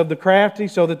devices of the crafty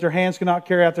so that their hands cannot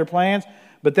carry out their plans.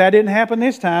 But that didn't happen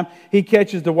this time. He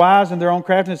catches the wise in their own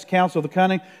craftiness, counsel of the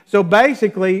cunning. So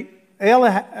basically,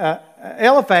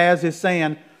 Eliphaz is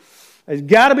saying, there's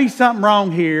got to be something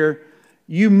wrong here.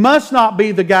 You must not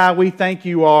be the guy we think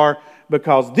you are,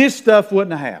 because this stuff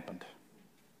wouldn't have happened.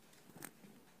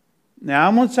 Now,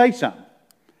 I'm going to say something.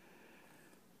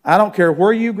 I don't care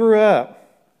where you grew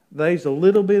up. There's a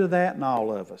little bit of that in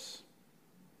all of us.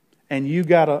 And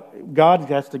God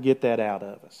has to get that out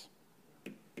of us.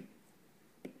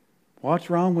 What's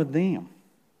wrong with them?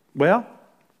 Well,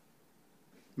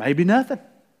 maybe nothing.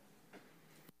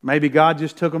 Maybe God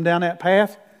just took them down that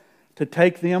path to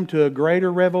take them to a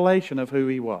greater revelation of who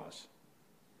He was.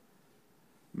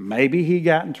 Maybe he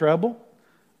got in trouble.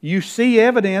 You see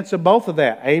evidence of both of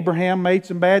that. Abraham made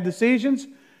some bad decisions.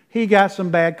 He got some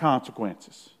bad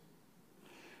consequences.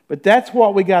 But that's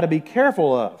what we got to be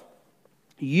careful of.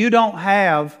 If you don't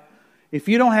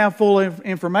have full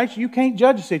information, you can't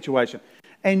judge a situation.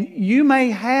 And you may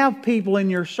have people in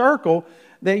your circle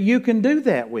that you can do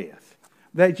that with.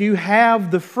 That you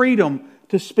have the freedom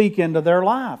to speak into their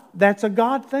life. That's a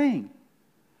God thing.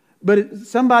 But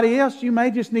somebody else, you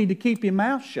may just need to keep your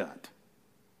mouth shut.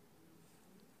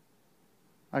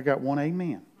 I got one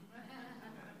amen.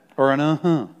 Or an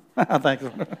uh-huh. I think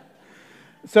so.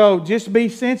 So just be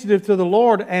sensitive to the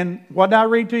Lord. And what did I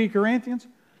read to you, Corinthians?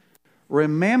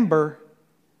 Remember,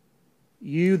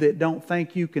 you that don't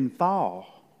think you can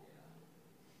fall.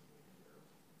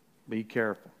 Be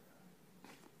careful.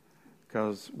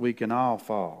 Because we can all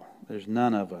fall. There's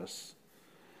none of us.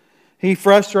 He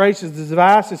frustrates his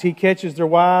devices. He catches their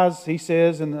wise. He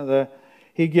says,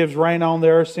 He gives rain on the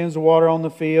earth, sends the water on the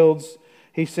fields.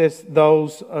 He says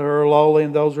those are lowly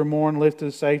and those are mourn lift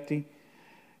to safety.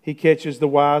 He catches the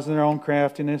wise in their own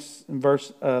craftiness in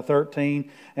verse 13.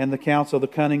 And the counsel of the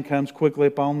cunning comes quickly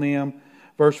upon them.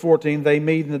 Verse 14, they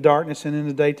meet in the darkness and in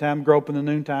the daytime, grope in the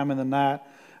noontime and the night.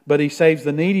 But He saves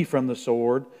the needy from the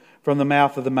sword, from the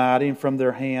mouth of the mighty, and from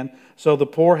their hand. So the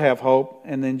poor have hope,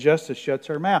 and then justice shuts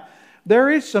her mouth.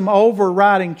 There is some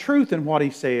overriding truth in what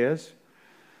He says.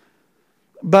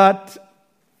 But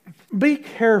be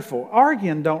careful.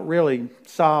 Arguing don't really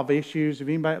solve issues. If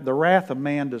anybody, the wrath of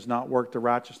man does not work the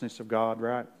righteousness of God,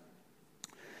 right?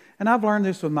 And I've learned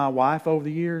this with my wife over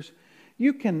the years.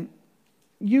 You can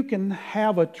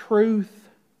have a truth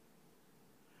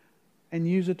and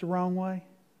use it the wrong way.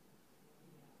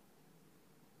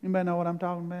 Anybody know what I'm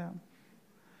talking about?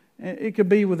 It could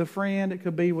be with a friend. It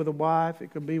could be with a wife.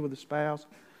 It could be with a spouse.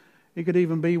 It could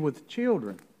even be with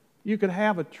children. You could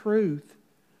have a truth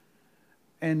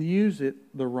and use it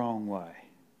the wrong way.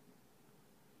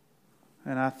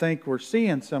 And I think we're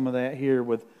seeing some of that here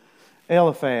with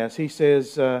Eliphaz. He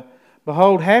says,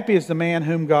 behold, happy is the man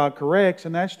whom God corrects.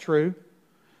 And that's true.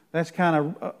 That's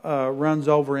kind of runs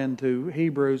over into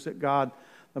Hebrews that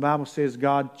the Bible says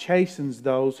God chastens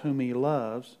those whom He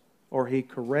loves, or He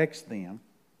corrects them.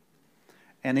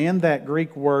 And in that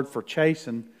Greek word for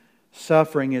chasten,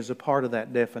 suffering is a part of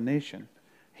that definition.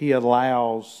 He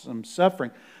allows some suffering.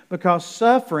 Because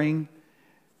suffering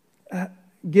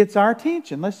gets our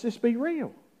attention. Let's just be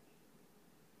real.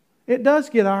 It does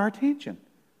get our attention.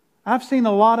 I've seen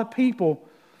a lot of people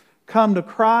come to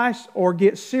Christ or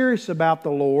get serious about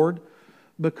the Lord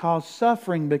because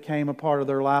suffering became a part of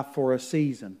their life for a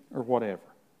season or whatever.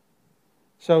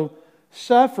 So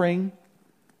suffering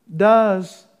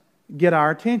does get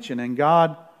our attention, and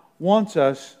God wants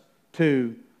us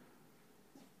to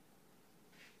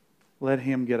let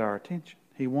Him get our attention.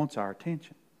 He wants our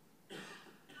attention.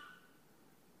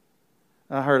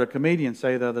 I heard a comedian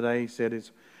say the other day, he said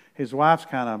his wife's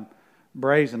kind of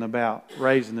brazen about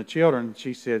raising the children.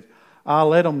 She said, I'll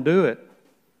let them do it.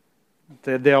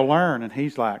 Said they'll learn. And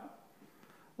he's like,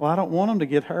 well, I don't want them to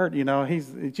get hurt. You know,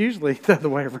 it's usually the other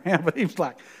way around. But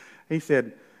he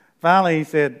said, finally,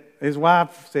 his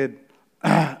wife said,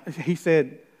 he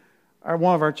said,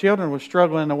 one of our children was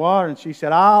struggling in the water. And she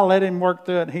said, I'll let him work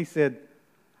through it. And he said,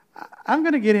 I'm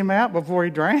going to get him out before he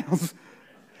drowns.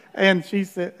 And he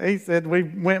said, we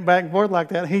went back and forth like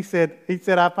that. He said,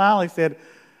 I finally said,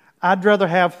 I'd rather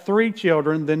have 3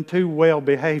 children than 2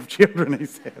 well-behaved children, he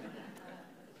said.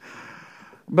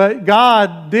 But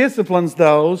God disciplines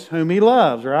those whom He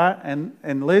loves, right?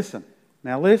 And listen.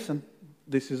 Now listen.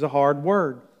 This is a hard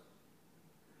word.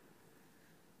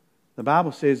 The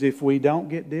Bible says if we don't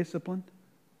get disciplined,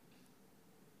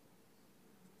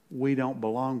 we don't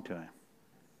belong to Him.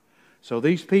 So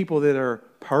these people that are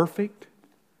perfect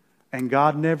and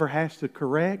God never has to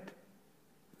correct,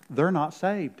 they're not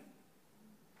saved.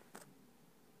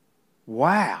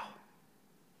 Wow.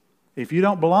 If you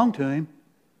don't belong to Him,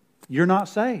 you're not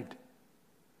saved.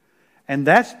 And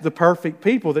that's the perfect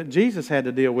people that Jesus had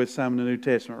to deal with some in the New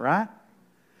Testament, right?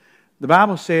 The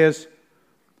Bible says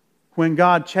when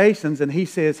God chastens, and He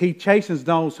says He chastens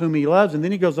those whom He loves, and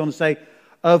then He goes on to say,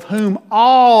 of whom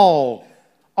all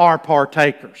are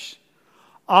partakers.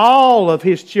 All of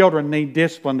His children need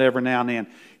discipline every now and then.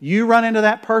 You run into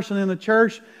that person in the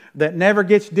church that never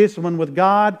gets disciplined with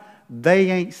God,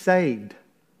 they ain't saved.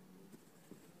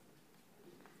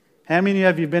 How many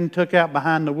of you have been took out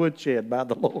behind the woodshed by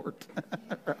the Lord?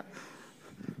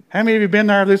 How many of you have been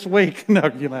there this week?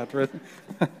 No, you're not.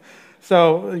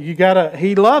 So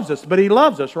He loves us, but He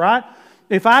loves us, right?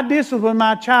 If I discipline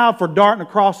my child for darting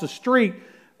across the street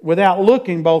without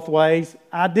looking both ways,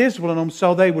 I discipline them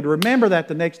so they would remember that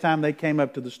the next time they came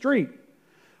up to the street.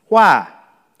 Why?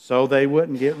 So they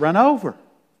wouldn't get run over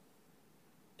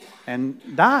and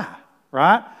die,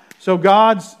 right? So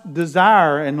God's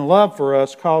desire and love for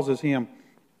us causes Him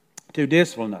to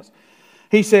discipline us.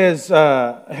 He says,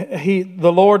 the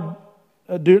Lord,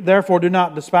 therefore do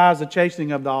not despise the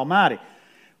chastening of the Almighty.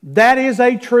 That is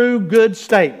a true good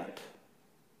statement.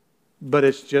 But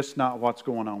it's just not what's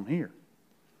going on here.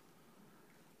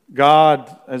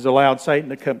 God has allowed Satan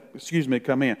to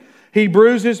come in. He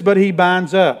bruises, but He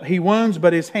binds up. He wounds,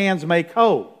 but His hands make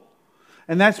whole.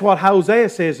 And that's what Hosea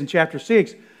says in chapter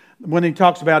 6 when he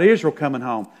talks about Israel coming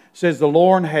home. It says, the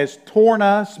Lord has torn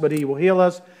us, but He will heal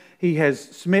us. He has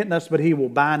smitten us, but He will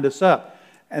bind us up.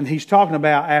 And he's talking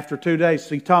about after 2 days.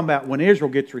 So he's talking about when Israel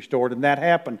gets restored, and that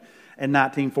happened in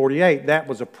 1948. That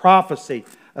was a prophecy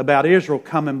about Israel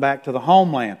coming back to the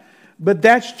homeland. But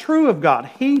that's true of God.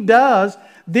 He does.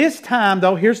 This time,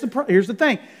 though, here's the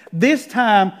thing. This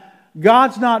time,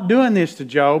 God's not doing this to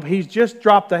Job. He's just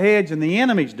dropped the hedge and the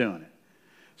enemy's doing it.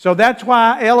 So that's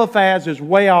why Eliphaz is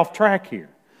way off track here.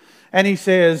 And he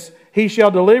says, He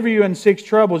shall deliver you in 6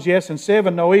 troubles, yes, in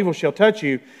 7 no evil shall touch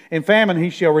you. In famine He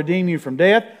shall redeem you from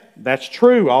death. That's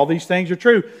true. All these things are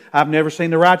true. I've never seen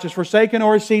the righteous forsaken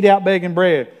or his seed out begging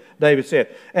bread, David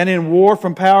said. And in war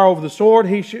from power over the sword,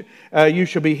 you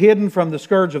shall be hidden from the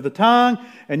scourge of the tongue,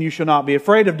 and you shall not be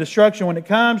afraid of destruction when it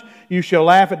comes. You shall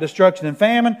laugh at destruction and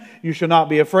famine. You shall not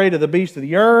be afraid of the beasts of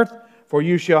the earth, for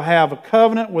you shall have a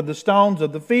covenant with the stones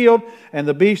of the field, and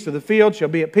the beasts of the field shall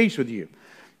be at peace with you.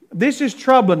 This is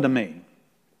troubling to me.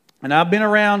 And I've been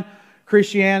around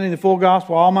Christianity, the full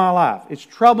gospel, all my life. It's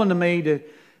troubling to me to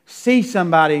see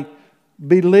somebody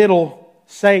belittle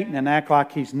Satan and act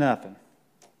like he's nothing.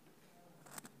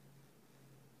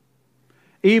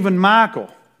 Even Michael,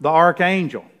 the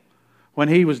archangel, when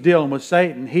he was dealing with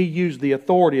Satan, he used the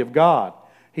authority of God.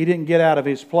 He didn't get out of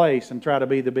his place and try to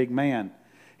be the big man.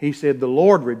 He said, "The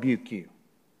Lord rebuke you."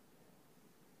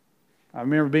 I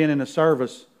remember being in a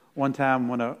service one time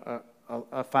when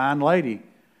a fine lady,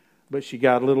 but she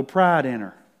got a little pride in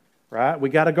her. Right? We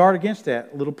got to guard against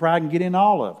that. A little pride can get in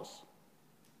all of us.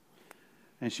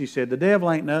 And she said, "The devil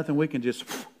ain't nothing. We can just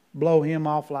blow him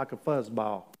off like a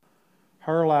fuzzball."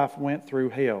 Her life went through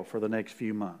hell for the next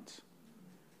few months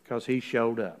because he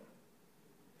showed up.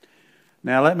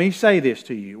 Now let me say this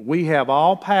to you. We have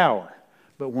all power.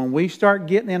 But when we start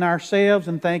getting in ourselves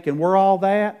and thinking we're all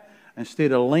that,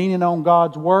 instead of leaning on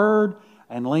God's Word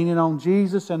and leaning on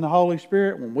Jesus and the Holy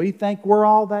Spirit, when we think we're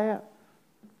all that,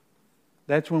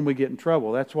 that's when we get in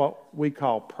trouble. That's what we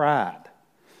call pride.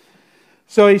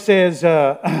 So he says,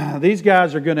 these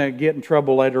guys are going to get in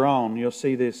trouble later on. You'll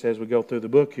see this as we go through the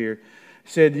book here. He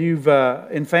said,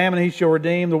 in famine He shall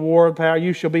redeem the war of power.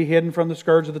 You shall be hidden from the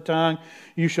scourge of the tongue.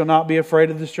 You shall not be afraid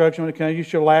of destruction when it comes. You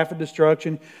shall laugh at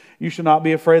destruction. You shall not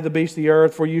be afraid of the beasts of the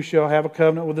earth, for you shall have a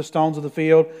covenant with the stones of the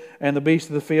field, and the beasts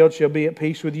of the field shall be at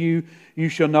peace with you. You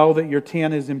shall know that your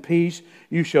tent is in peace.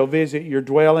 You shall visit your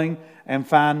dwelling and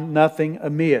find nothing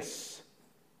amiss.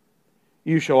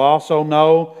 You shall also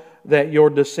know that your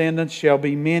descendants shall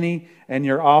be many, and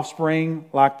your offspring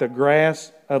like the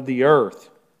grass of the earth.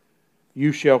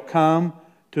 You shall come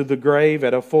to the grave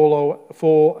at a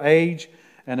full age,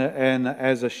 and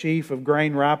as a sheaf of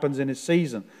grain ripens in its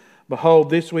season. Behold,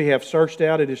 this we have searched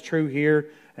out. It is true here,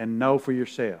 and know for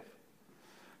yourself.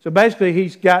 So basically,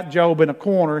 he's got Job in a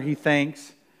corner, he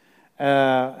thinks,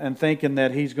 and thinking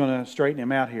that he's going to straighten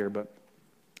him out here. But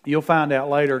you'll find out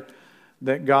later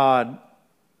that God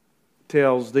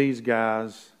tells these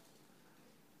guys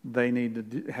they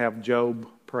need to have Job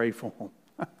pray for them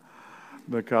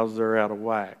because they're out of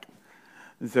whack.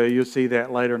 And so you'll see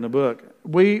that later in the book.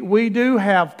 We do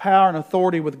have power and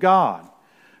authority with God.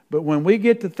 But when we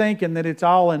get to thinking that it's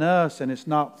all in us and it's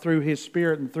not through His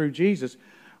Spirit and through Jesus,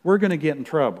 we're going to get in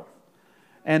trouble.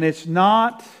 And it's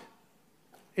not,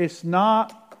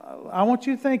 I want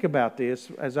you to think about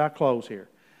this as I close here.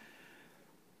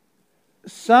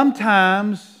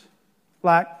 Sometimes,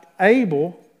 like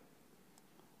Abel,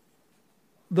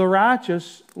 the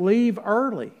righteous leave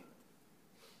early.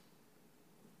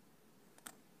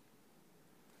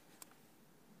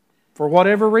 For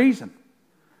whatever reason.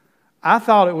 I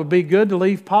thought it would be good to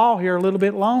leave Paul here a little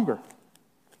bit longer.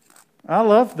 I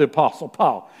love the Apostle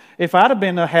Paul. If I'd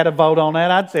have had a vote on that,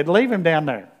 I'd say, leave him down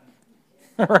there.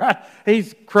 Right?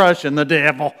 He's crushing the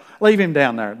devil. Leave him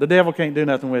down there. The devil can't do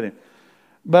nothing with him.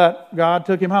 But God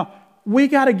took him home. We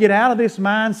got to get out of this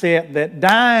mindset that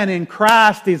dying in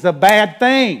Christ is a bad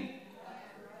thing.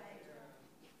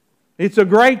 It's a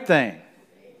great thing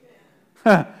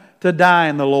to die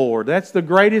in the Lord. That's the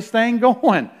greatest thing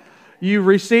going. You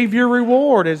receive your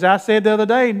reward. As I said the other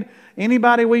day,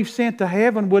 anybody we've sent to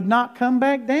heaven would not come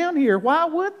back down here. Why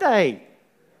would they?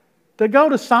 To go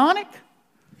to Sonic?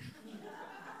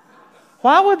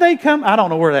 Why would they come? I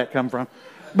don't know where that come from.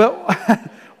 But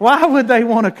why would they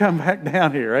want to come back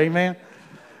down here? Amen?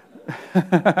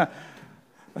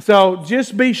 So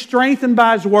just be strengthened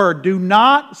by His Word. Do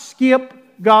not skip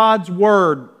God's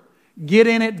Word. Get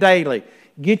in it daily.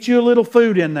 Get you a little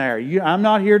food in there. I'm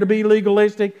not here to be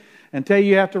legalistic and tell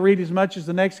you have to read as much as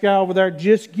the next guy over there.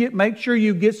 Just make sure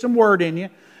you get some Word in you.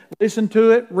 Listen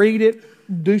to it, read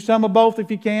it, do some of both if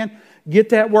you can. Get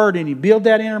that Word in you. Build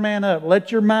that inner man up.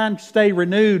 Let your mind stay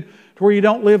renewed to where you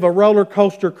don't live a roller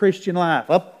coaster Christian life.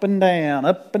 Up and down,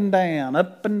 up and down,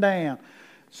 up and down.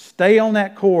 Stay on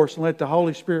that course and let the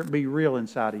Holy Spirit be real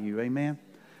inside of you. Amen?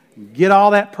 Get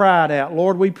all that pride out.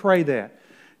 Lord, we pray that.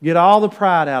 Get all the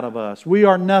pride out of us. We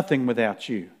are nothing without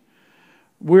You.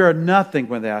 We are nothing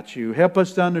without You. Help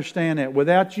us to understand that.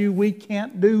 Without You, we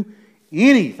can't do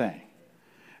anything.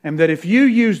 And that if You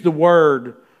use the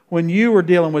Word when you were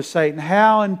dealing with Satan,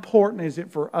 how important is it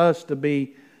for us to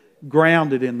be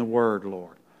grounded in the Word,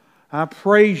 Lord? I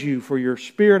praise you for your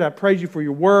Spirit. I praise you for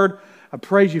your Word. I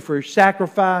praise you for your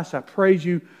sacrifice. I praise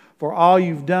you for all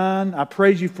you've done. I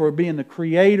praise you for being the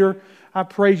Creator. I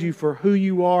praise you for who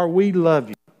you are. We love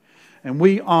you and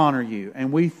we honor you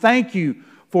and we thank you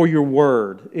for your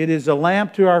Word. It is a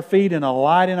lamp to our feet and a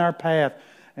light in our path,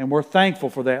 and we're thankful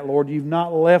for that, Lord. You've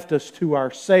not left us to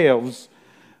ourselves,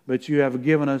 but you have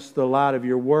given us the light of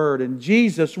your Word. And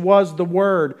Jesus was the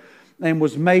Word and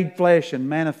was made flesh and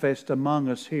manifest among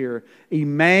us here,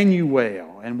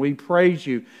 Emmanuel. And we praise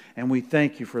you and we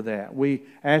thank you for that. We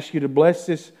ask you to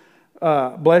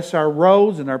bless our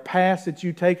roads and our paths that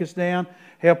you take us down.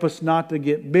 Help us not to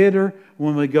get bitter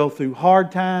when we go through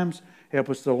hard times. Help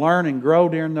us to learn and grow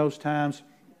during those times.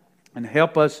 And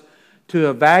help us to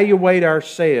evaluate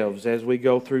ourselves as we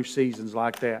go through seasons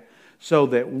like that, so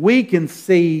that we can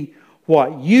see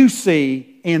what you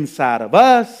see inside of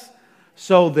us,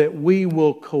 so that we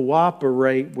will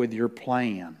cooperate with your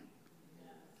plan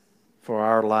for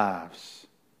our lives.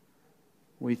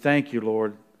 We thank you,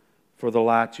 Lord, for the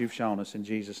light you've shown us in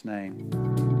Jesus'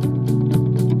 name.